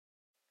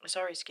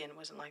 Asari's skin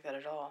wasn't like that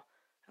at all.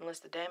 Unless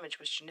the damage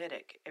was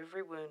genetic,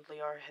 every wound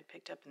Liara had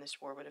picked up in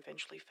this war would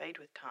eventually fade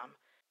with time.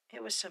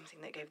 It was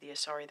something that gave the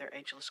Asari their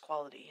ageless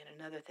quality, and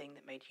another thing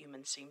that made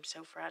humans seem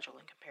so fragile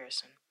in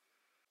comparison.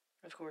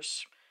 Of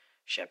course,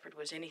 Shepard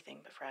was anything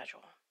but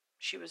fragile.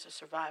 She was a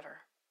survivor.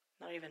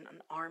 Not even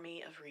an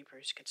army of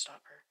Reapers could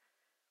stop her.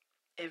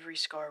 Every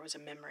scar was a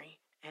memory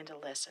and a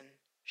lesson,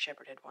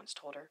 Shepard had once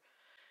told her.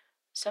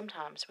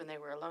 Sometimes, when they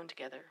were alone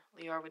together,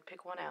 Liara would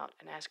pick one out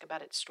and ask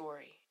about its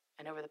story,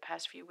 and over the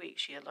past few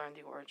weeks she had learned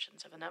the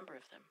origins of a number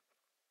of them.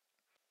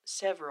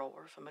 Several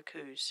were from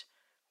Akuz,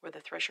 where the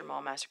Thresher Maw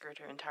massacred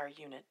her entire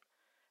unit.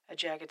 A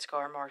jagged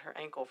scar marred her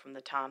ankle from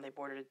the time they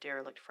boarded a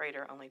derelict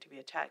freighter only to be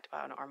attacked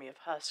by an army of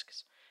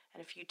husks,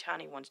 and a few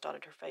tiny ones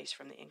dotted her face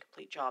from the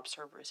incomplete job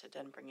Cerberus had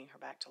done bringing her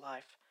back to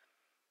life.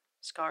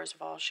 Scars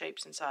of all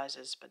shapes and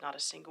sizes, but not a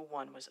single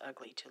one was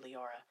ugly to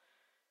Liara.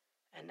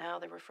 And now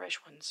there were fresh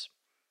ones.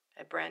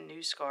 A brand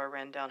new scar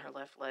ran down her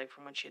left leg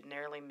from when she had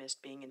narrowly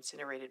missed being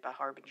incinerated by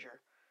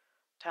Harbinger.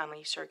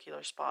 Tiny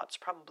circular spots,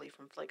 probably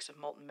from flakes of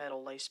molten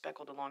metal, lay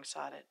speckled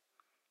alongside it.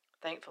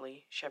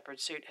 Thankfully,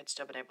 Shepard's suit had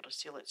still been able to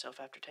seal itself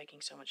after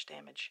taking so much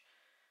damage.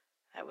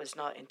 That was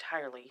not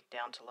entirely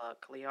down to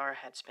luck. Liara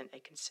had spent a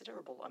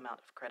considerable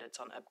amount of credits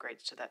on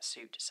upgrades to that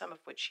suit, some of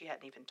which she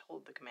hadn't even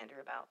told the commander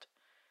about.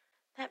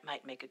 That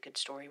might make a good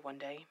story one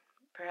day.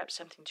 Perhaps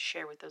something to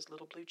share with those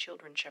little blue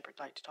children Shepard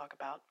liked to talk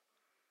about.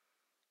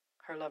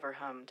 Her lover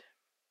hummed.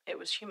 It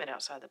was humid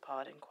outside the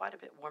pod and quite a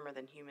bit warmer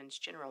than humans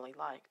generally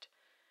liked.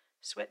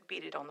 Sweat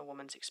beaded on the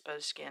woman's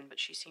exposed skin, but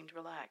she seemed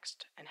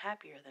relaxed and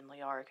happier than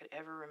Liara could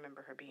ever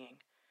remember her being.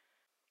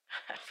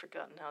 I'd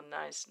forgotten how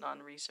nice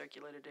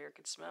non-recirculated air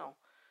could smell.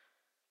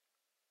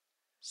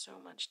 So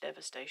much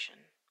devastation.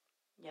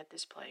 Yet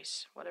this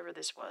place, whatever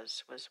this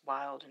was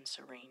wild and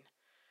serene.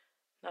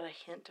 Not a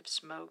hint of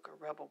smoke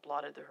or rubble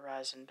blotted the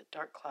horizon, but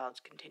dark clouds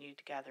continued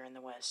to gather in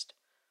the west.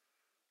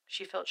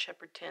 She felt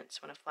Shepard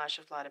tense when a flash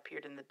of light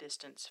appeared in the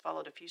distance,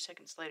 followed a few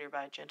seconds later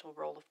by a gentle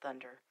roll of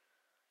thunder.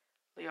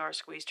 Liara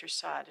squeezed her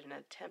side in an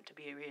attempt to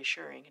be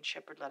reassuring, and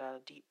Shepard let out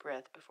a deep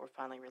breath before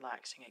finally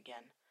relaxing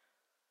again.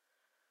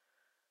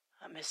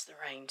 I miss the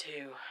rain,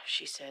 too,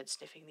 she said,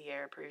 sniffing the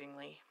air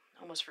approvingly.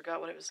 Almost forgot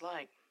what it was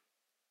like.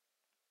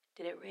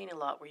 Did it rain a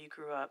lot where you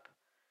grew up?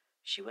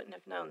 She wouldn't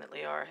have known that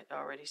Liara had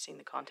already seen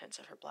the contents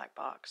of her black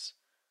box.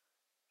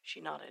 She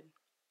nodded.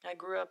 I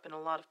grew up in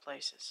a lot of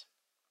places.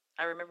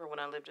 I remember when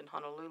I lived in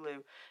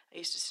Honolulu, I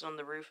used to sit on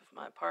the roof of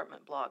my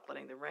apartment block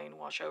letting the rain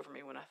wash over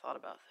me when I thought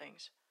about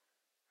things.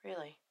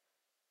 Really?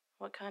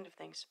 What kind of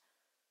things?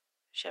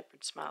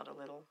 Shepard smiled a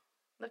little.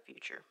 The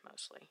future,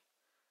 mostly.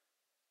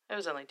 It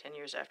was only 10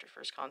 years after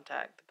first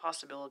contact. The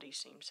possibilities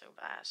seemed so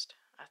vast.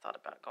 I thought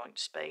about going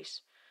to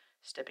space,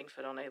 stepping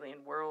foot on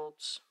alien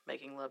worlds,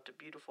 making love to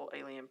beautiful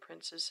alien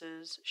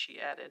princesses, she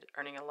added,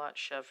 earning a light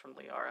shove from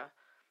Liara.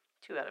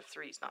 2 out of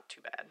 3 is not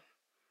too bad.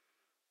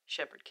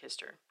 Shepard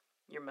kissed her.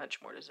 You're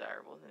much more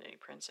desirable than any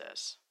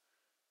princess.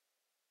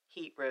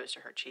 Heat rose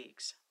to her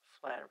cheeks.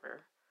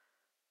 Flatterer.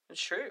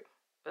 It's true.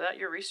 Without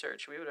your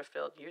research, we would have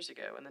failed years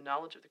ago, and the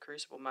knowledge of the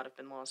Crucible might have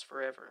been lost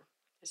forever.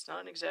 It's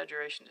not an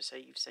exaggeration to say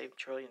you've saved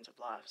trillions of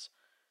lives.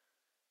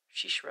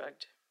 She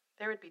shrugged.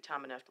 There would be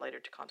time enough later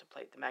to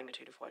contemplate the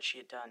magnitude of what she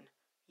had done.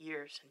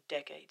 Years and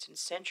decades and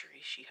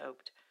centuries, she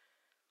hoped.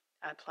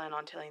 I plan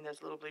on telling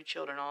those little blue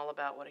children all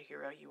about what a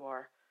hero you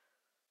are.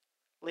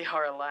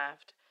 Liara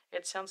laughed.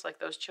 It sounds like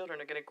those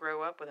children are going to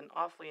grow up with an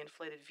awfully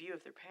inflated view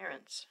of their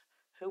parents.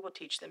 Who will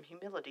teach them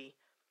humility?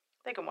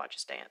 They can watch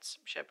us dance,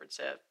 Shepard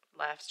said,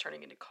 laughs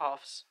turning into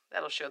coughs.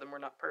 That'll show them we're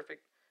not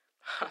perfect.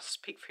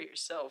 Speak for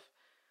yourself.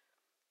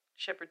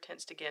 Shepard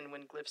tensed again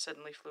when Glyph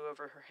suddenly flew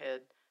over her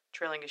head,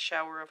 trailing a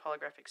shower of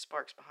holographic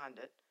sparks behind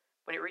it.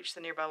 When it reached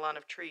the nearby line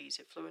of trees,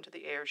 it flew into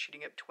the air,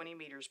 shooting up 20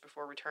 meters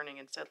before returning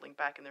and settling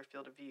back in their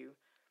field of view.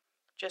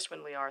 Just when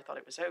Liara thought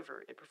it was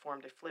over, it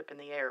performed a flip in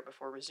the air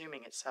before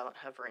resuming its silent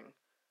hovering.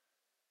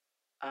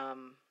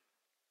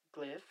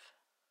 Glyph?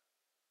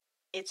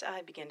 Its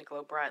eye began to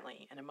glow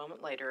brightly, and a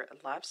moment later,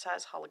 a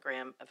life-size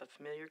hologram of a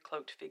familiar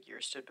cloaked figure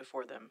stood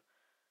before them.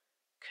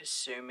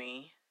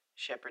 Kasumi,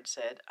 Shepard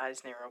said,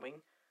 eyes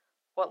narrowing.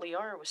 What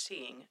Liara was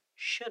seeing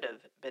should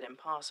have been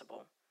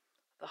impossible.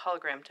 The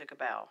hologram took a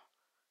bow.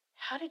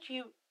 How did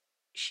you...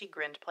 She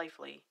grinned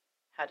playfully.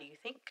 How do you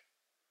think?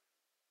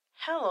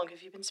 How long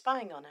have you been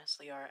spying on us?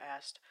 Liara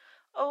asked.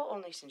 Oh,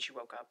 only since you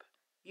woke up.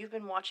 You've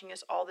been watching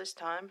us all this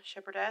time?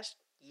 Shepard asked.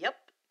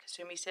 Yep,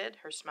 Kasumi said,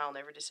 her smile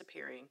never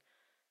disappearing.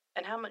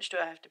 And how much do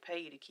I have to pay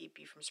you to keep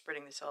you from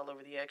spreading this all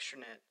over the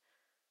extranet?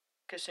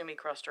 Kasumi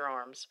crossed her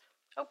arms.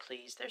 Oh,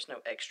 please, there's no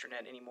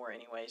extranet anymore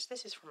anyways.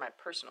 This is for my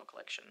personal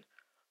collection.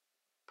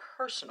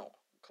 Personal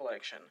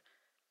collection?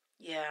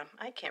 Yeah,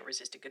 I can't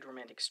resist a good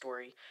romantic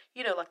story.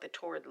 You know, like the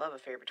torrid love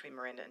affair between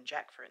Miranda and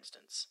Jack, for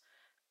instance.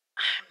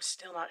 I'm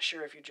still not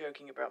sure if you're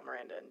joking about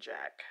Miranda and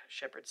Jack,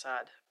 Shepard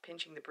sighed,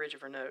 pinching the bridge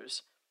of her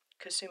nose.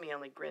 Kasumi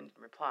only grinned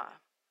in reply.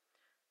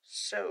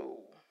 So,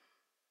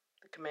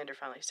 the commander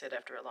finally said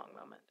after a long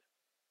moment.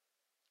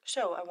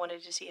 So, I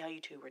wanted to see how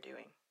you two were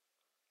doing.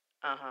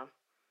 Uh-huh.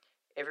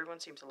 Everyone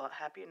seems a lot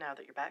happier now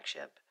that you're back,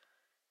 Shep.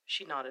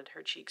 She nodded,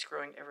 her cheeks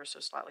growing ever so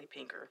slightly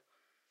pinker.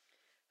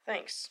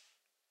 Thanks.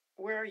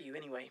 Where are you,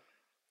 anyway?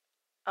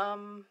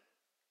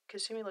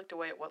 Kasumi looked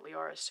away at what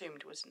Liara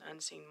assumed was an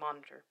unseen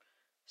monitor.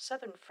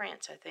 Southern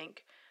France, I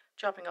think.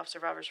 Dropping off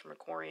survivors from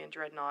Macquarie and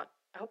Dreadnought.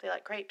 I hope they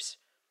like crepes.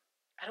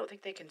 I don't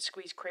think they can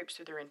squeeze crepes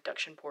through their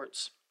induction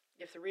ports.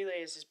 If the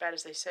relay is as bad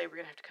as they say, we're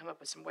going to have to come up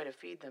with some way to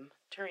feed them.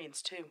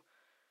 Turians, too.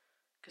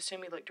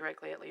 Kasumi looked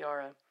directly at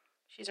Liara.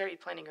 She's already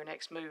planning her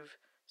next move.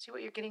 See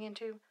what you're getting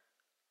into?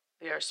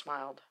 Liara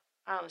smiled.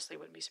 I honestly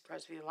wouldn't be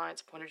surprised if the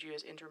Alliance appointed you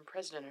as interim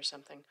president or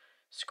something.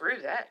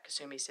 Screw that,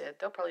 Kasumi said.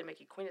 They'll probably make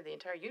you queen of the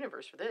entire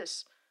universe for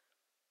this.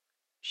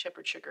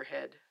 Shepard shook her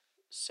head.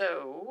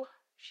 So,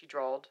 she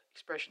drawled,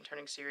 expression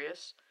turning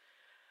serious.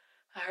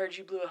 I heard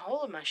you blew a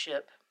hole in my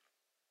ship.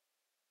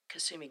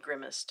 Kasumi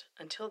grimaced.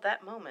 Until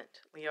that moment,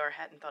 Liara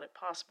hadn't thought it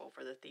possible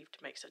for the thief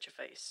to make such a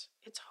face.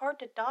 It's hard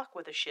to dock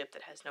with a ship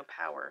that has no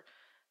power.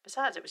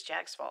 Besides, it was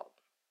Jack's fault.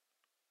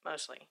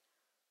 Mostly.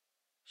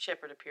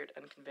 Shepard appeared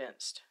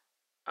unconvinced.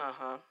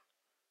 Uh-huh.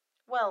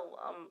 Well,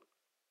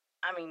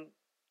 I mean,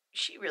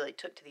 she really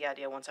took to the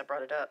idea once I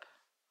brought it up.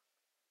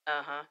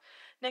 Uh-huh.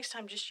 Next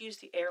time, just use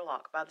the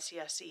airlock by the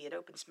CIC. It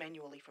opens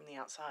manually from the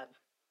outside.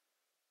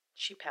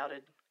 She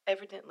pouted.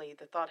 Evidently,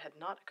 the thought had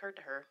not occurred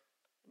to her.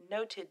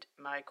 Noted,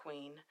 my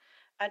queen.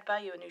 I'd buy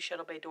you a new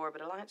shuttle bay door,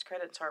 but Alliance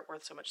credits aren't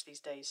worth so much these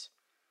days.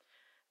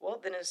 Well,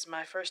 then as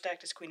my first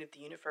act as queen of the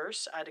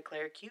universe, I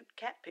declare cute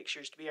cat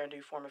pictures to be our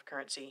new form of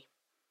currency.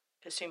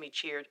 Kasumi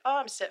cheered. Oh,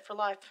 I'm set for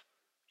life.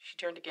 She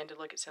turned again to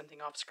look at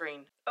something off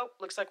screen. Oh,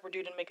 looks like we're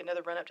due to make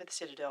another run up to the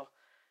Citadel.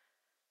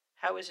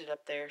 How is it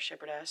up there?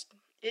 Shepard asked.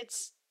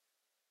 It's...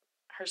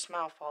 Her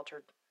smile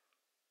faltered.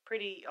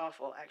 Pretty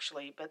awful,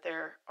 actually, but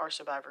there are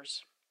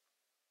survivors.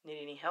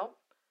 Need any help?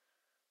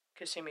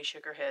 Kasumi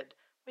shook her head.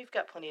 We've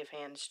got plenty of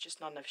hands, just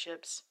not enough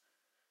ships.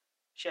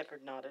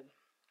 Shepard nodded.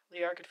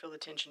 Liara could feel the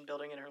tension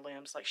building in her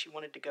limbs, like she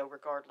wanted to go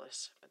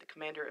regardless, but the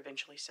commander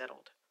eventually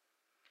settled.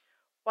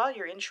 While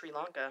you're in Sri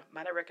Lanka,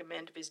 might I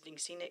recommend visiting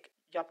scenic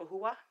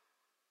Yapahua?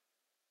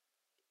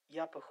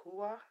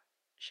 Yapahua?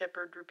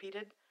 Shepard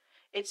repeated.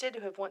 It's said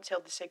to have once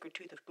held the sacred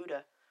tooth of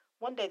Buddha.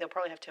 One day they'll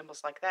probably have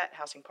temples like that,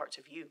 housing parts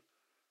of you.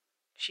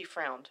 She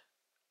frowned.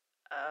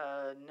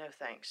 No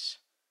thanks.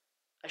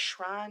 A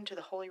shrine to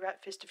the holy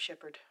right fist of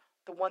Shepard.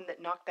 The one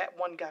that knocked that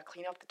one guy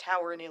clean off the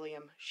tower in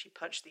Ilium. She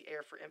punched the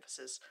air for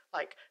emphasis.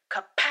 Like,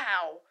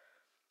 kapow!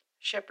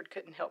 Shepard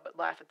couldn't help but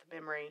laugh at the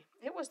memory.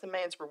 It was the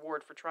man's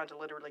reward for trying to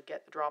literally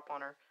get the drop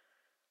on her.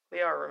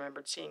 Liara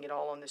remembered seeing it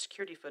all on the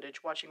security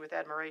footage, watching with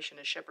admiration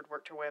as Shepard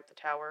worked her way up the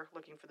tower,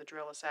 looking for the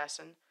drill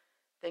assassin.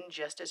 Then,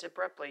 just as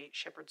abruptly,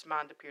 Shepard's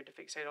mind appeared to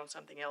fixate on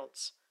something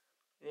else.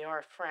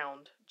 Liara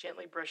frowned,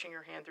 gently brushing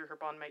her hand through her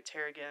bondmate's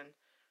hair again.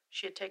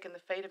 She had taken the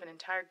fate of an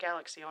entire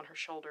galaxy on her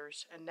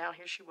shoulders, and now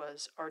here she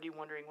was, already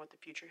wondering what the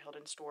future held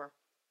in store.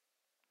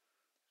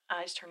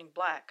 Eyes turning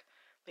black,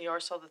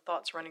 Liara saw the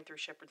thoughts running through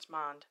Shepard's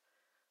mind.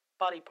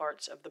 Body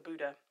parts of the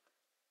Buddha.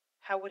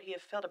 How would he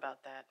have felt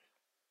about that?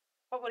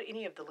 What would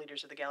any of the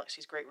leaders of the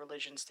galaxy's great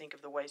religions think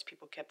of the ways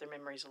people kept their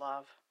memories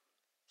alive?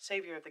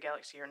 Savior of the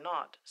galaxy or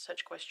not,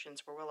 such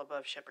questions were well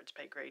above Shepard's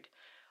pay grade.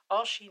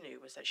 All she knew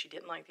was that she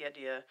didn't like the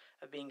idea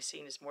of being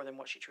seen as more than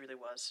what she truly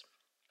was.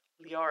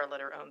 Liara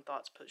let her own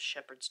thoughts push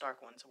Shepard's dark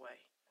ones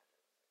away.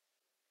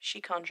 She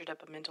conjured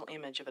up a mental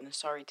image of an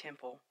Asari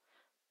temple,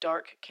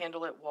 dark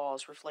candlelit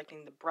walls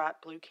reflecting the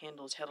bright blue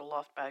candles held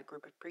aloft by a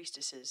group of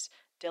priestesses,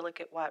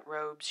 delicate white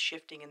robes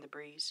shifting in the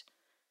breeze.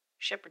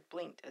 Shepard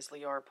blinked as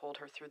Liara pulled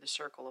her through the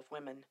circle of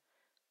women.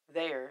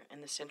 There,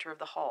 in the center of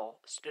the hall,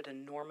 stood an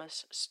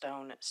enormous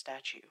stone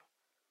statue.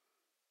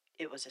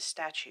 It was a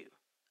statue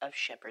of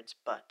Shepard's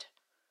butt.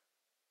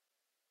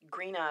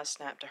 Green eyes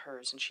snapped to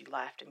hers, and she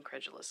laughed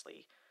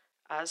incredulously.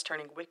 Eyes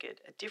turning wicked,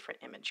 a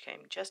different image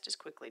came just as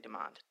quickly to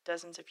mind.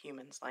 Dozens of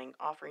humans laying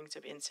offerings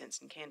of incense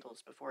and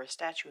candles before a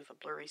statue of a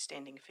blurry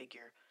standing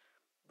figure.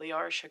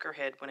 Liara shook her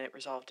head when it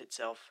resolved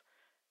itself.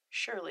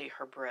 Surely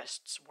her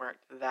breasts weren't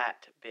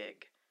that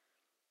big.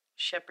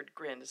 Shepard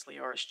grinned as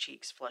Liara's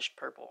cheeks flushed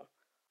purple.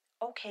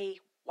 Okay,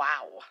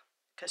 wow,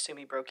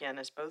 Kasumi broke in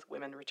as both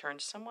women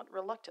returned somewhat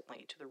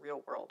reluctantly to the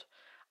real world.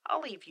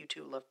 I'll leave you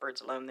two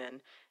lovebirds alone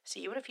then.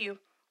 See you in a few.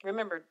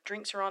 Remember,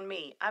 drinks are on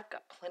me. I've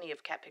got plenty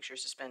of cat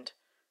pictures to spend.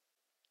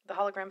 The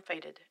hologram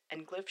faded,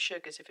 and Glyph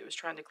shook as if it was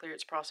trying to clear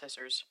its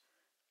processors.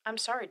 I'm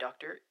sorry,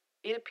 Doctor.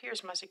 It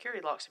appears my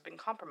security locks have been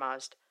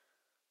compromised.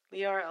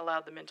 Liara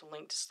allowed the mental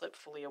link to slip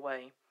fully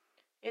away.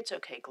 It's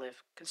okay,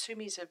 Glyph.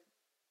 Kasumi's a...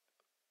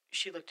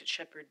 She looked at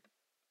Shepard.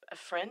 A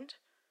friend?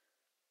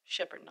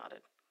 Shepard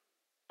nodded.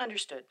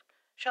 Understood.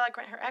 Shall I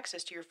grant her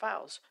access to your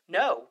files?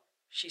 No,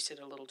 she said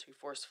a little too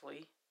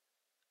forcefully.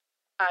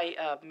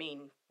 I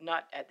mean,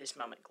 not at this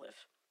moment,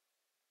 Glyph.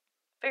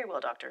 Very well,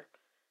 Doctor.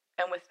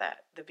 And with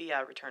that, the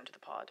VI returned to the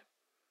pod.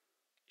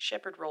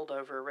 Shepard rolled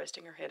over,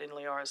 resting her head in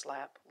Liara's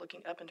lap,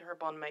 looking up into her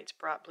bondmate's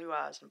bright blue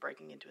eyes and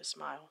breaking into a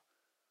smile.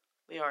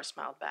 Liara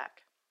smiled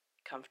back.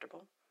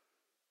 Comfortable?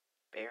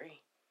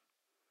 Very.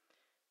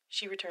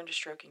 She returned to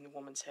stroking the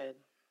woman's head.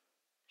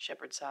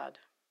 Shepard sighed.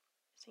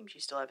 Seems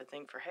you still have a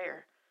thing for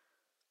hair.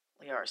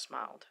 Liara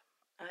smiled.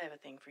 I have a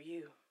thing for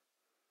you.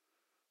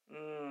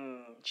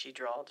 She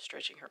drawled,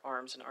 stretching her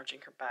arms and arching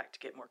her back to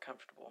get more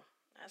comfortable.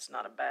 That's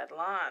not a bad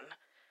line.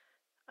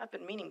 I've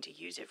been meaning to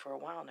use it for a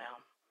while now.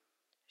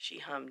 She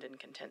hummed in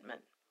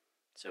contentment.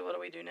 So what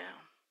do we do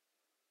now?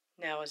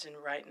 Now as in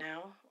right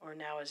now, or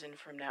now as in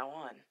from now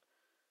on?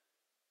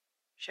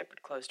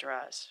 Shepard closed her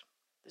eyes.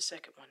 The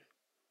second one.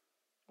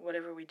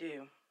 Whatever we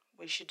do,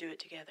 we should do it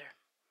together.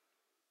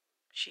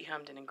 She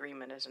hummed in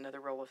agreement as another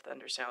roll of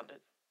thunder sounded.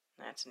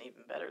 That's an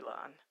even better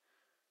line.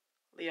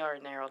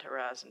 Liara narrowed her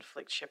eyes and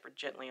flicked Shepard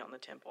gently on the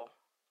temple.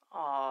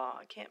 Aw,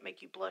 I can't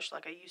make you blush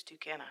like I used to,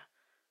 can I?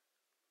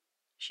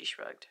 She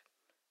shrugged.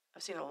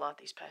 I've seen a lot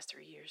these past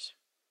 3 years.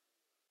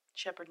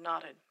 Shepard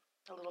nodded,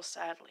 a little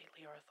sadly,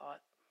 Liara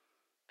thought.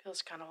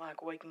 Feels kind of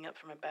like waking up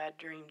from a bad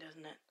dream,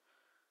 doesn't it?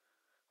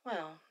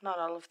 Well, not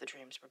all of the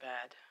dreams were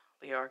bad,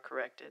 Liara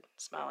corrected,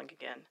 smiling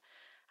again.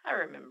 I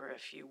remember a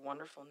few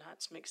wonderful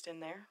nights mixed in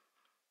there.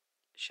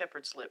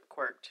 Shepard's lip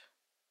quirked.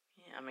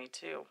 Yeah, me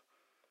too.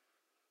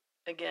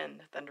 Again,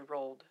 the thunder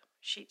rolled.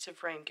 Sheets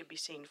of rain could be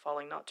seen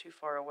falling not too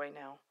far away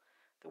now.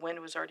 The wind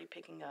was already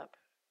picking up.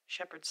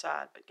 Shepard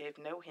sighed, but gave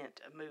no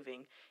hint of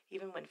moving,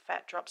 even when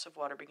fat drops of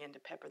water began to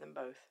pepper them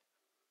both.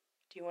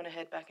 Do you want to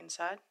head back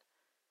inside?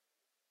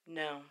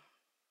 No.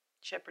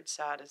 Shepard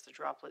sighed as the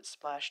droplets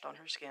splashed on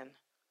her skin.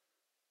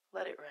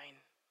 Let it rain.